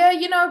 Yeah,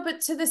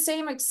 but to the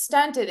same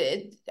extent,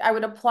 I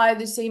would apply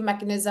the same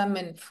mechanism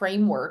and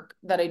framework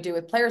that I do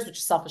with players, which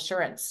is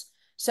self-assurance.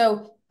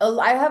 So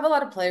I have a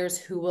lot of players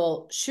who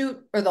will shoot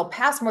or they'll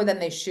pass more than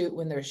they shoot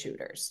when they're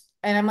shooters.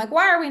 And I'm like,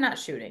 why are we not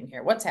shooting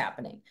here? What's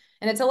happening?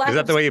 And it's a Is lack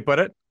that of, the way you put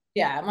it?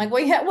 yeah. I'm like,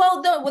 well, yeah,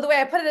 well, the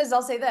way I put it is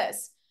I'll say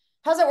this.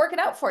 How's it working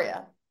out for you?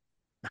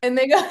 And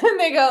they go, and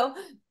they go,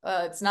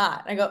 it's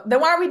not. I go,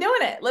 then why are we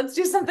doing it? Let's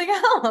do something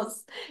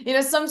else.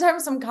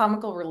 Sometimes some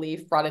comical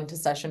relief brought into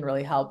session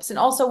really helps. And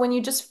also when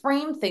you just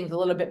frame things a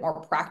little bit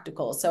more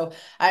practical. So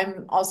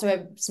I'm also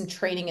have some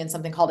training in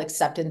something called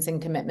acceptance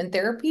and commitment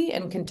therapy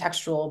and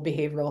contextual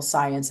behavioral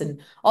science.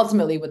 And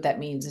ultimately what that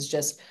means is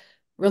just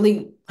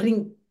really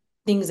putting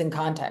things in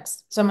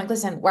context. So I'm like,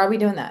 listen, why are we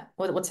doing that?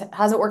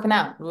 How's it working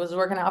out? Was it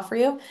working out for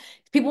you?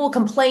 People will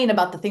complain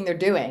about the thing they're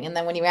doing. And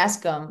then when you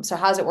ask them, so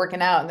how's it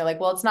working out? And they're like,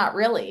 well, it's not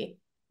really.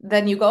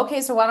 Then you go,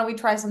 okay, so why don't we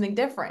try something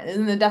different?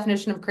 Isn't the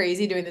definition of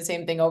crazy doing the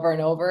same thing over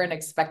and over and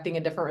expecting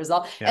a different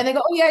result? Yeah. And they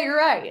go, oh yeah, you're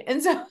right.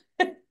 And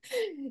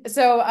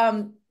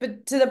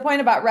but to the point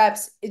about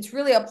reps, it's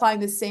really applying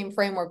the same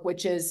framework,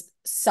 which is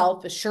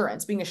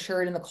self-assurance, being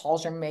assured in the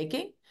calls you're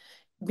making,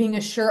 being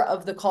assured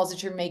of the calls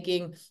that you're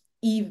making,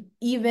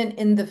 even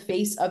in the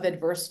face of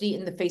adversity,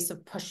 in the face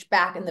of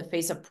pushback, in the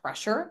face of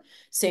pressure.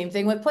 Same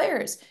thing with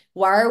players.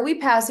 Why are we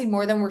passing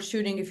more than we're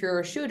shooting if you're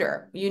a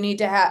shooter? We need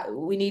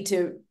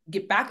to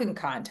get back in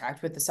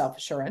contact with the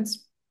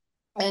self-assurance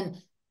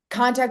and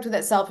contact with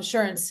that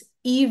self-assurance,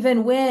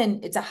 even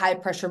when it's a high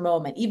pressure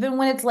moment, even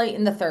when it's late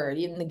in the third,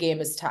 even the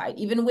game is tied,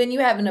 even when you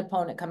have an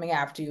opponent coming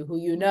after you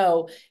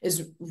who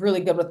is really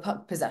good with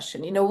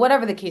possession,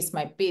 whatever the case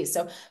might be.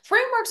 So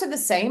frameworks are the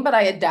same, but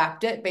I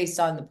adapt it based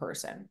on the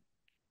person.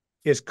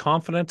 Is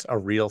confidence a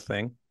real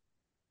thing?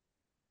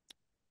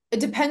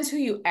 It depends who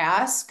you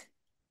ask.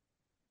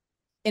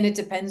 And it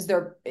depends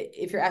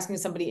if you're asking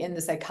somebody in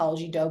the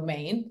psychology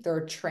domain,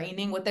 their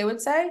training, what they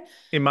would say.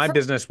 In my For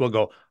business, we'll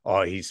go,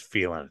 oh, he's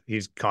confident.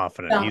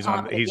 some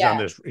confident,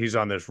 yeah. He's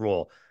on this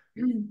roll.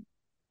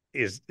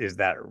 Is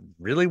that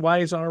really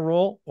why he's on a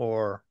roll?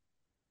 Or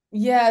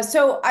Yeah,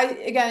 so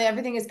again,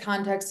 everything is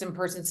context and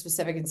person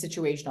specific and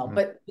situational.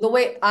 But the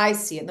way I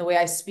see it and the way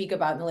I speak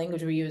about it, and the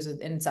language we use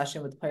in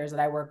session with the players that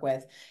I work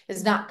with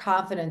is not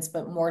confidence,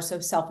 but more so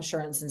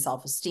self-assurance and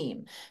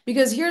self-esteem.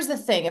 Because here's the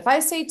thing, if I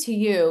say to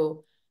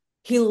you,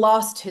 he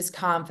lost his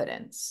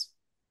confidence,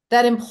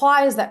 that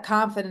implies that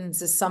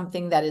confidence is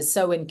something that is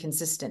so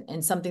inconsistent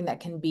and something that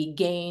can be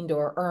gained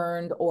or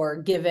earned or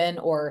given,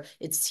 or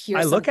it's here.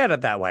 I look at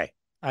it that way.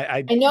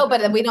 I I know,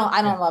 but I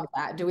yeah, don't love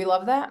that. Do we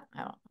love that?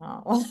 I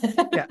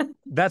don't yeah. know.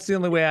 That's the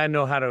only way I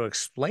know how to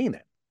explain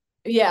it.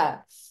 Yeah.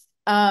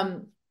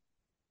 Um,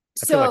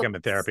 I feel like so I'm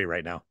in therapy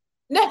right now.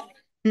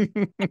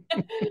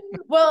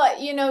 well,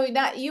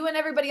 not you and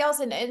everybody else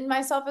and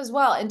myself as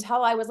well,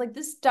 until I was like,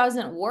 this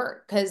doesn't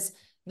work. Because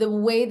the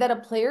way that a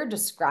player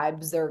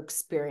describes their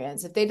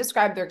experience, if they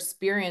describe their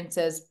experience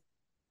as,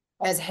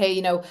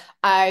 hey,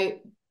 I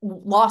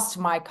lost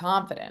my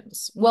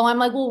confidence. Well, I'm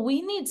like, well,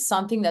 we need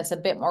something that's a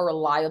bit more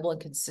reliable and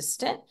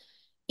consistent,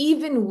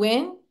 even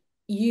when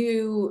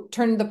you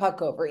turned the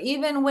puck over,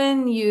 even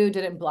when you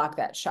didn't block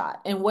that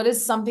shot. And what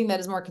is something that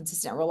is more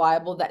consistent,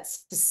 reliable, that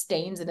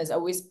sustains and is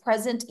always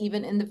present,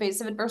 even in the face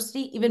of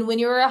adversity, even when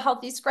you're a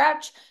healthy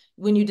scratch,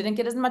 when you didn't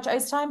get as much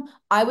ice time?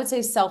 I would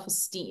say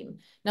self-esteem.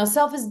 Now,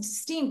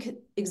 self-esteem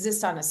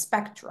exists on a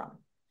spectrum.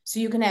 So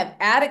you can have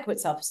adequate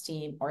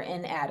self-esteem or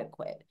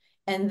inadequate.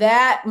 And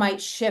that might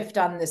shift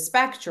on the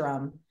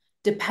spectrum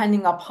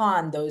depending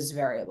upon those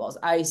variables,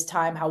 ice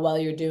time, how well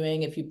you're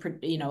doing, if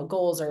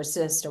goals or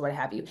assists or what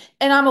have you.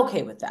 And I'm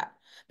okay with that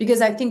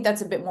because I think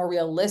that's a bit more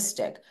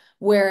realistic.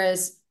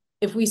 Whereas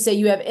if we say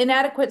you have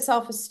inadequate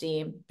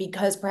self-esteem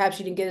because perhaps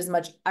you didn't get as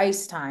much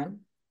ice time,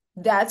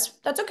 that's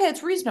okay.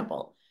 It's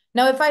reasonable.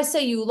 Now, if I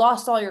say you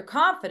lost all your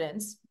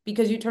confidence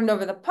because you turned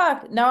over the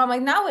puck, now I'm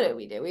like, now what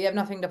do? We have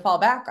nothing to fall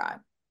back on,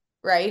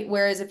 right?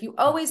 Whereas if you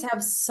always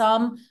have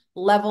some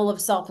level of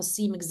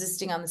self-esteem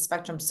existing on the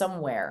spectrum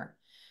somewhere,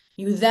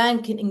 you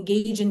then can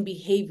engage in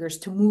behaviors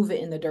to move it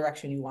in the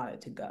direction you want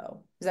it to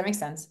go. Does that make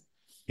sense?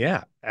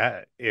 Yeah,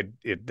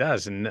 it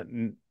does,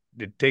 and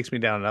it takes me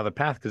down another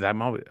path because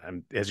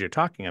I'm as you're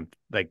talking, I'm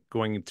like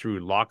going through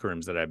locker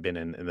rooms that I've been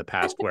in the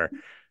past where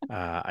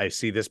I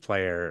see this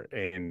player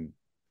in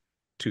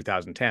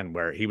 2010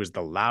 where he was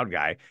the loud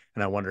guy,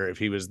 and I wonder if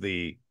he was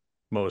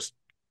most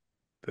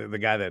the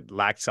guy that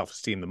lacked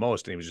self-esteem the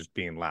most, and he was just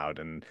being loud,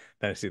 and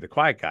then I see the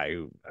quiet guy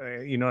who,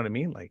 you know what I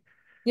mean, like.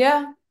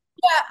 Yeah.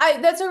 Yeah,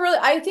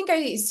 I think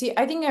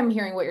I'm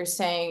hearing what you're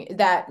saying,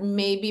 that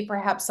maybe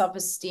perhaps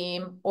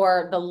self-esteem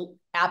or the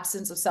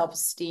absence of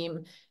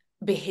self-esteem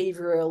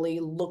behaviorally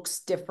looks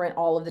different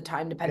all of the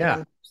time, depending on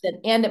Yeah. the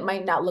person, and it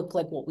might not look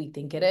like what we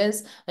think it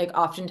is. Like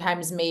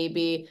oftentimes,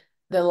 maybe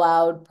the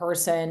loud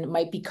person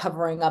might be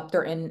covering up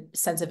their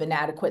sense of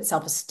inadequate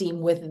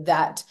self-esteem with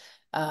that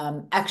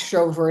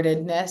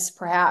extrovertedness,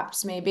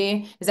 perhaps.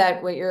 Maybe is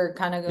that what you're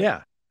kind of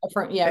Yeah.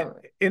 yeah.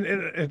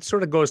 It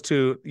sort of goes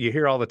to, you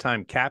hear all the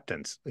time,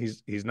 captains.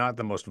 He's not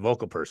the most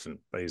vocal person,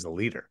 but he's the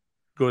leader.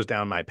 Goes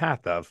down my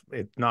path of,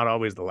 it's not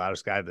always the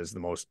loudest guy that's the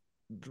most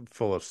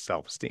full of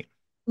self-esteem.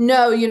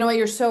 No, you know what?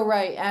 You're so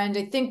right. And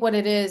I think what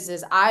it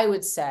is I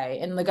would say,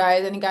 and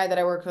any guy that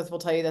I work with will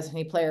tell you this,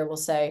 any player will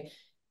say,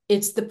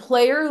 it's the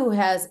player who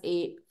has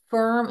a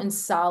firm and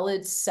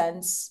solid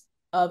sense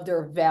of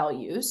their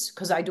values.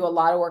 Because I do a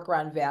lot of work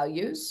around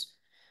values,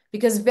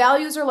 because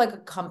values are like a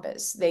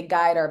compass, they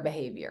guide our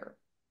behavior.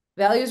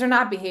 Values are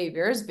not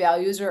behaviors,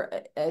 values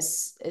are a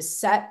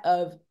set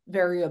of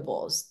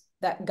variables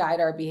that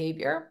guide our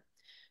behavior.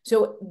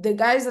 So the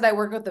guys that I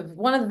work with,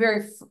 one of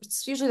the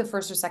it's usually the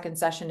first or second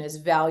session is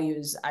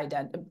values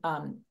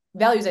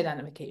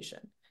identification,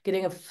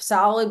 getting a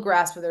solid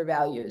grasp of their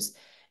values.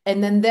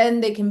 And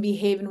then they can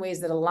behave in ways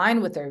that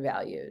align with their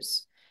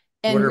values.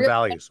 What And are really,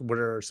 values? What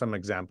are some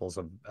examples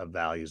of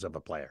values of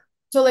a player?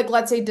 so like,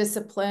 let's say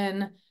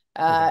discipline,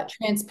 Okay.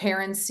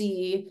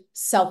 transparency,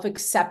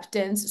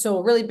 self-acceptance. So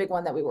a really big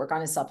one that we work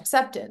on is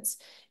self-acceptance.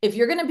 If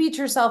you're going to beat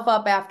yourself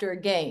up after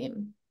a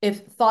game,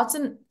 if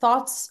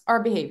thoughts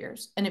are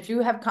behaviors, and if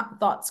you have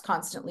thoughts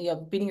constantly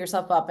of beating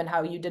yourself up and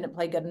how you didn't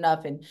play good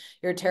enough and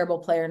you're a terrible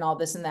player and all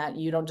this and that,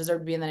 you don't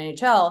deserve to be in the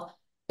NHL,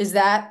 is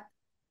that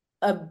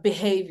a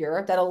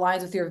behavior that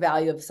aligns with your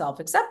value of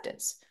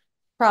self-acceptance?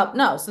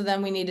 No. So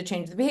then we need to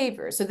change the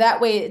behavior. So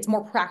that way it's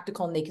more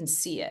practical and they can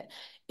see it.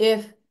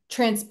 If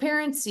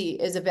transparency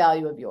is a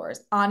value of yours,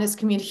 honest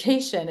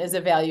communication is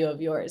a value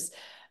of yours.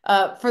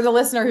 For the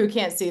listener who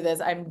can't see this,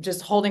 I'm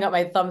just holding up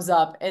my thumbs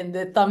up, and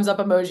the thumbs up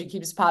emoji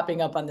keeps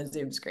popping up on the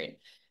Zoom screen.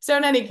 So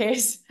in any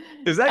case,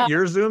 Is that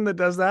your Zoom that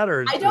does that,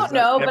 or I is don't that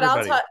know, but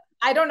everybody's?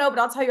 I don't know, but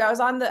I'll tell you, I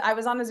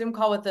was on a Zoom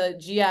call with a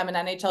GM, an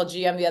NHL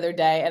GM the other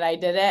day, and I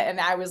did it, and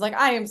I was like,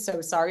 I am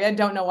so sorry. I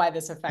don't know why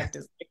this effect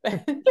is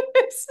like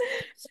this.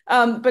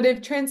 But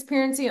if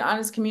transparency and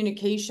honest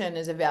communication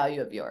is a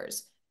value of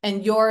yours,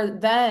 and you're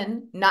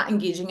then not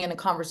engaging in a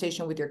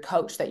conversation with your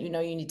coach that you know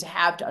you need to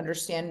have to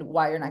understand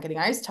why you're not getting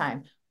ice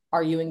time,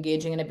 are you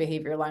engaging in a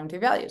behavior aligned with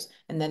your values?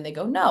 And then they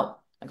go, no.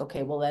 Like,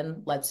 okay, well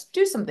then let's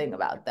do something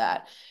about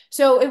that.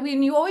 So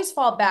when you always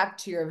fall back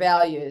to your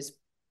values,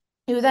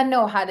 you then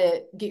know how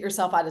to get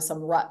yourself out of some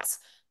ruts.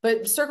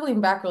 But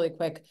circling back really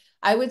quick,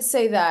 I would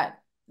say that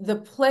the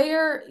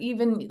player,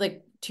 even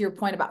like to your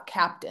point about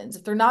captains,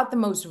 if they're not the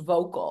most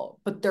vocal,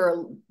 but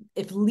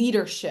if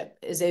leadership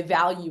is a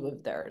value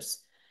of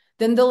theirs,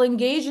 then they'll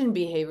engage in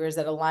behaviors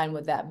that align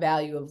with that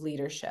value of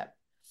leadership.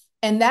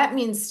 And that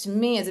means to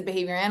me as a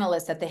behavior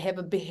analyst that they have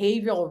a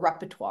behavioral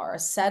repertoire, a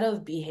set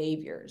of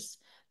behaviors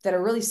that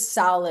are really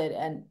solid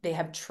and they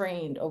have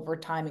trained over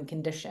time and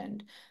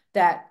conditioned,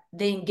 that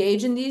they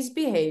engage in these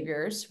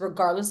behaviors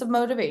regardless of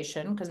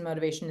motivation, because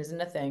motivation isn't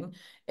a thing.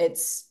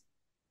 It's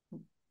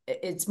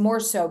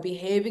more so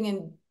behaving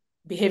in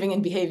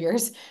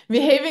behaviors,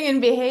 behaving in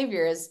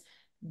behaviors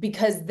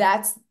because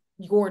that's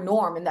your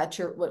norm and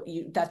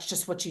that's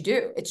just what you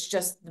do. It's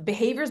just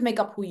behaviors make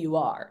up who you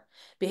are.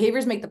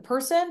 Behaviors make the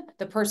person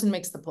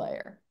makes the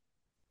player.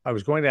 I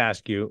was going to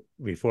ask you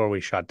before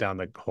we shut down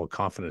the whole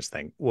confidence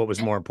thing, what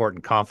was more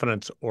important,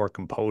 confidence or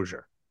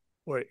composure?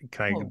 Or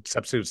can I Oh.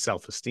 substitute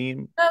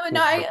self-esteem?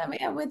 No, I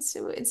mean, it's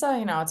a, it's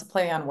a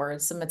play on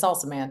words. It's all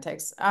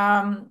semantics.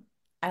 I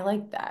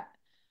like that.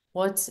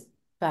 What's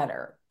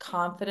better?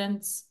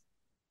 Confidence.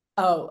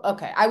 Oh,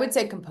 okay. I would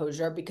say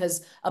composure,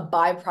 because a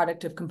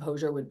byproduct of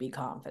composure would be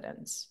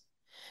confidence.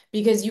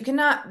 Because you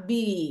cannot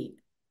be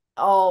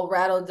all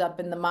rattled up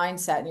in the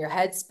mindset in your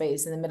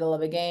headspace in the middle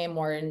of a game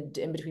or in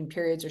between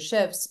periods or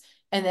shifts,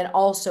 and then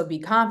also be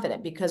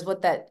confident, because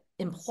what that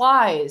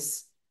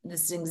implies,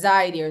 this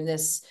anxiety or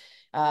this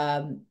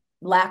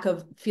lack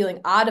of feeling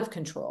out of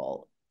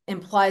control,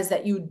 implies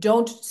that you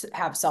don't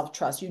have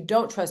self-trust, you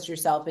don't trust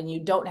yourself, and you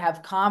don't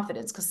have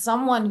confidence. Because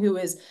someone who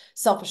is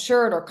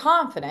self-assured or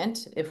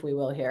confident, if we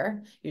will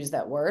here use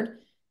that word,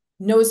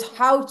 knows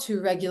how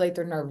to regulate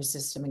their nervous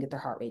system and get their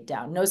heart rate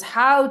down, knows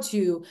how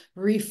to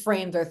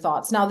reframe their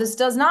thoughts. Now, this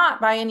does not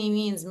by any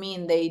means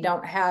mean they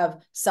don't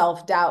have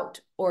self-doubt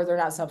or they're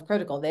not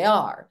self-critical. They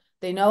are.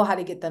 They know how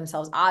to get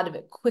themselves out of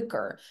it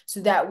quicker. So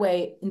that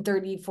way, in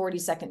 30,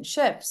 40-second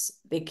shifts,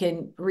 they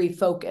can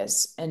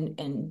refocus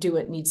and do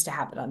what needs to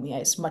happen on the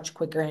ice much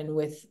quicker and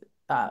with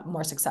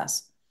more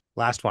success.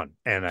 Last one.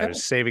 And I Sure.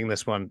 was saving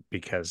this one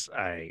because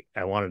I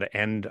wanted to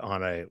end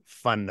on a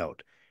fun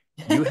note.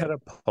 You had a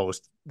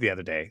post the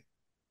other day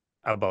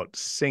about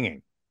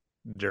singing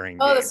during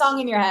Oh, the games. song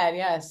in your head.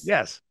 Yes.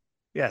 Yes.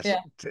 Yes. Yeah.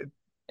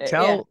 Yeah.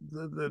 Tell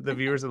the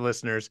viewers and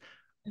listeners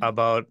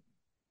about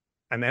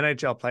an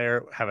NHL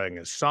player having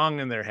a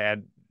song in their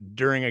head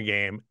during a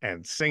game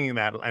and singing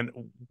that, and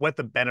what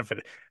the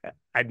benefit.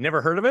 I'd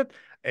never heard of it.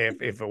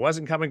 If it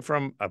wasn't coming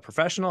from a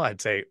professional,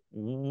 I'd say,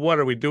 what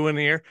are we doing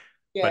here?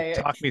 Yeah, But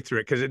yeah. talk me through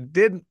it, because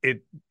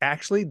it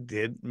actually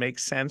did make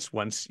sense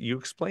once you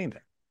explained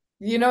it.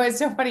 You know, it's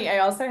so funny. I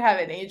also have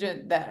an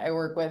agent that I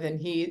work with, and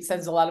he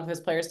sends a lot of his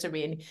players to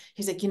me. And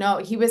he's like,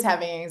 he was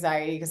having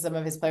anxiety because some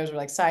of his players were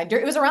like signed.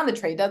 It was around the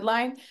trade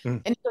deadline.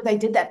 Mm. And he goes, I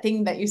did that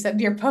thing that you said in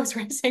your post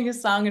where I sang a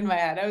song in my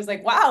head. I was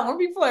like, wow, more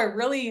people are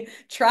really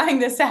trying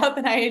this out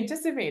than I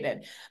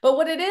anticipated. But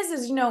what it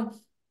is,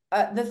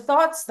 the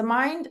thoughts, the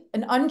mind,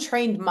 an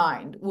untrained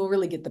mind will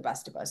really get the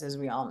best of us, as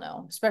we all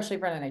know, especially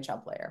for an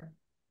NHL player.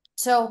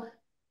 So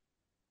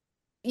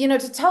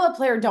to tell a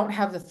player don't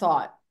have the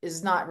thought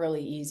is not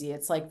really easy.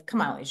 It's like, come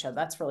on, Alicia,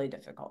 that's really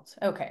difficult.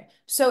 Okay.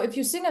 So if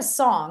you sing a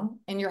song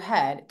in your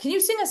head, can you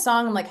sing a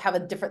song and like have a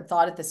different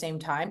thought at the same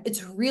time?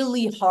 It's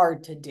really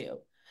hard to do.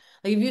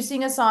 Like if you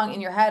sing a song in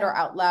your head or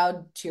out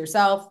loud to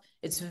yourself,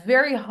 it's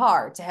very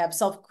hard to have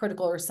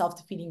self-critical or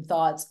self-defeating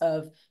thoughts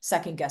of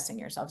second guessing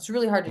yourself. It's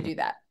really hard to do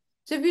that.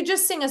 So if you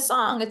just sing a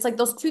song, it's like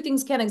those two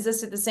things can't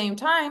exist at the same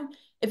time.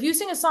 If you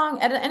sing a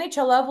song at an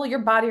NHL level, your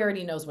body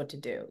already knows what to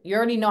do. You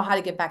already know how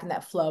to get back in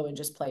that flow and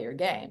just play your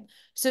game.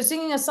 So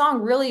singing a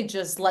song really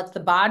just lets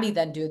the body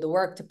then do the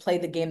work to play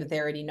the game that they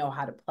already know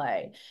how to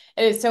play.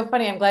 And it's so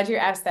funny. I'm glad you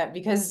asked that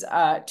because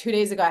 2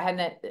 days ago, I had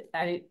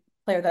a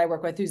player that I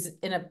work with who's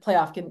in a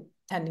playoff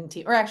contending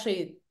team, or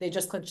actually they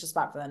just clinched a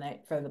spot for the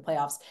night for the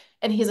playoffs.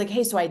 And he's like,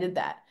 hey, so I did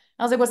that.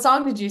 I was like, what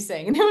song did you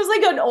sing? And it was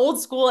like an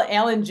old school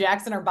Alan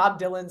Jackson or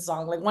Bob Dylan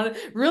song, like one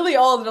really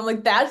old. And I'm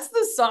like, that's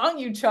the song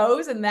you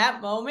chose in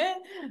that moment?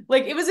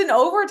 Like it was in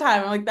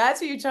overtime. I'm like,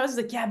 that's what you chose? He's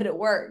like, yeah, but it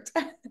worked.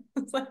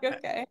 It's like,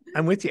 okay.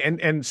 I'm with you.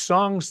 And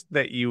songs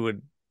that you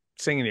would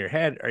sing in your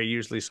head are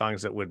usually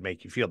songs that would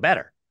make you feel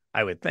better,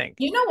 I would think.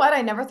 You know what?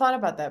 I never thought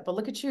about that, but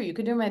look at you. You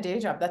could do my day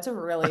job. That's a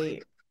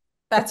really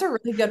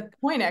good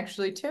point,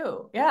 actually,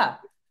 too. Yeah.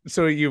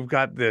 So you've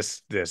got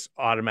this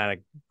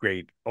automatic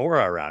great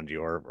aura around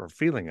you, or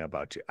feeling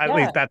about you. At Yeah.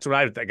 least that's what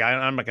I think.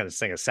 I'm not going to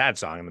sing a sad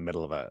song in the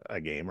middle of a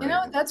game or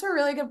anything. That's a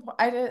really good point.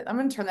 I'm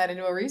going to turn that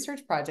into a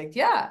research project.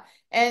 Yeah.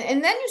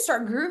 And then you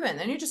start grooving.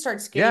 Then you just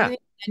start skating.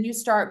 And you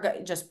start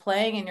just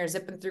playing and you're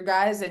zipping through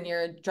guys and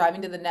you're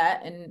driving to the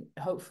net and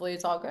hopefully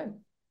it's all good.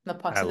 The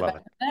puck's in the back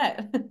of the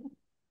net.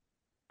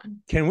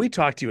 Can we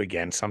talk to you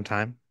again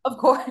sometime? Of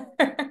course.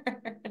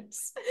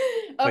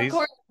 Of Please?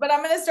 course. But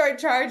I'm going to start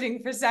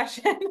charging for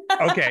session.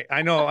 Okay.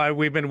 I know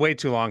we've been way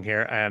too long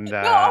here. And no,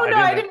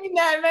 I didn't mean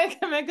that.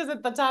 I meant because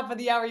at the top of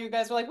the hour, you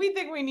guys were like, we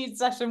think we need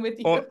session with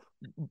you. Oh,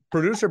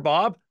 producer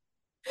Bob,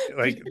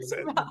 like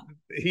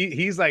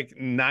he's like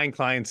 9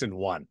 clients in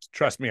one.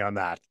 Trust me on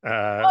that.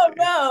 Oh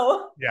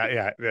no.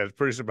 Yeah,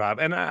 producer Bob,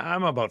 and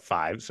I'm about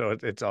 5, so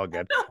it's all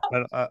good.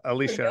 But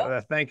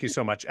Alicia, thank you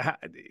so much.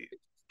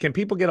 Can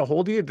people get a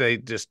hold of you? Do they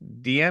just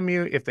DM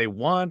you if they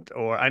want,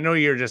 or I know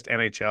you're just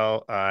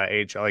NHL,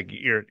 AHL, like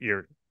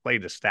you're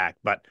played a stack,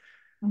 but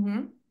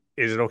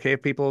is it okay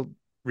if people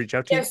reach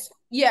out to you?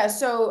 Yeah.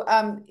 So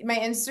my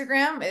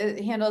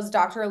Instagram handle is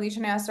Dr.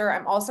 Alicia Naser.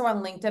 I'm also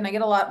on LinkedIn. I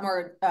get a lot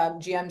more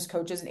GMs,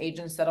 coaches, and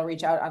agents that'll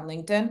reach out on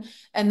LinkedIn.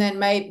 And then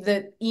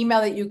the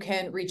email that you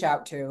can reach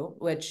out to,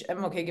 which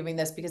I'm okay giving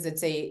this because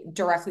it's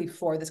directly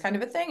for this kind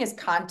of a thing, is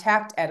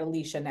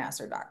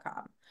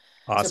contact@alicianaser.com.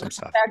 Awesome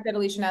so stuff.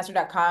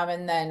 Contact@alicianaser.com,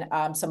 and then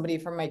somebody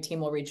from my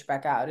team will reach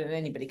back out, and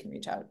anybody can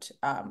reach out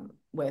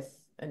with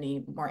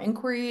any more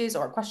inquiries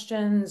or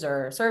questions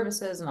or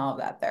services and all of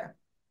that there.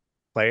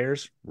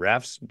 Players,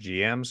 refs,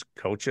 GMs,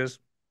 coaches.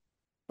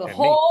 The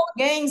whole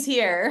gang's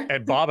here.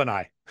 And Bob and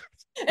I.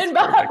 And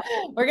Bob,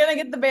 we're going to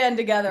get the band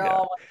together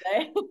all one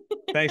day.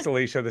 Thanks,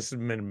 Alicia. This has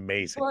been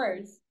amazing. Of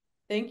course.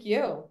 Thank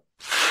you.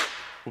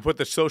 We'll put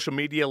the social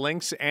media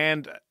links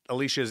and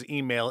Alicia's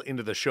email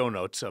into the show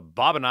notes.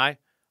 Bob and I,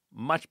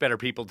 much better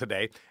people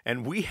today,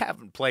 and we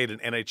haven't played an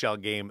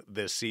NHL game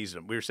this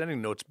season. We were sending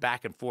notes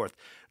back and forth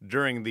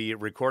during the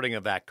recording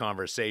of that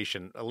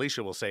conversation.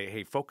 Alicia will say,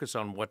 hey, focus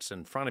on what's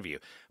in front of you.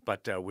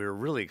 But we were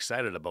really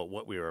excited about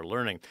what we were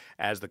learning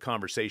as the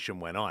conversation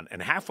went on.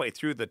 And halfway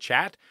through the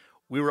chat,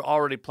 we were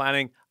already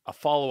planning a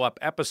follow-up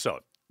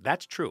episode.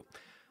 That's true.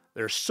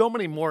 There's so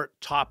many more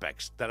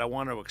topics that I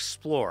want to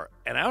explore.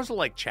 And I also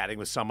like chatting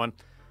with someone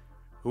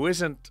who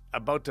isn't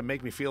about to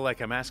make me feel like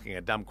I'm asking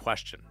a dumb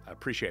question. I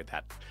appreciate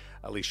that,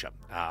 Alicia.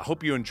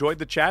 Hope you enjoyed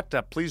the chat.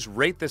 Please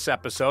rate this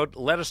episode.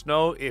 Let us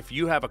know if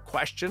you have a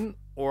question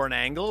or an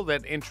angle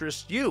that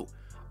interests you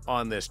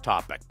on this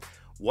topic.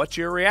 What's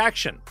your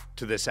reaction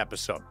to this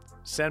episode?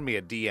 Send me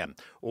a DM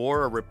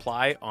or a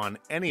reply on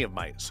any of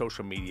my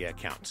social media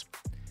accounts.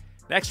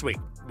 Next week,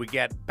 we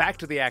get back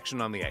to the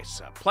action on the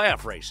ice.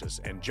 Playoff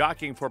races and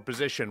jockeying for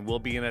position will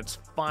be in its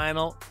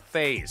final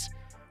phase.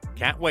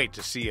 Can't wait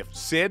to see if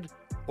Sid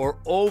or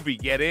Ovi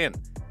get in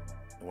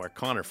and where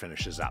Connor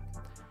finishes up.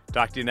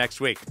 Talk to you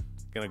next week.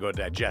 Gonna go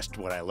digest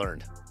what I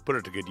learned. Put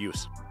it to good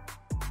use.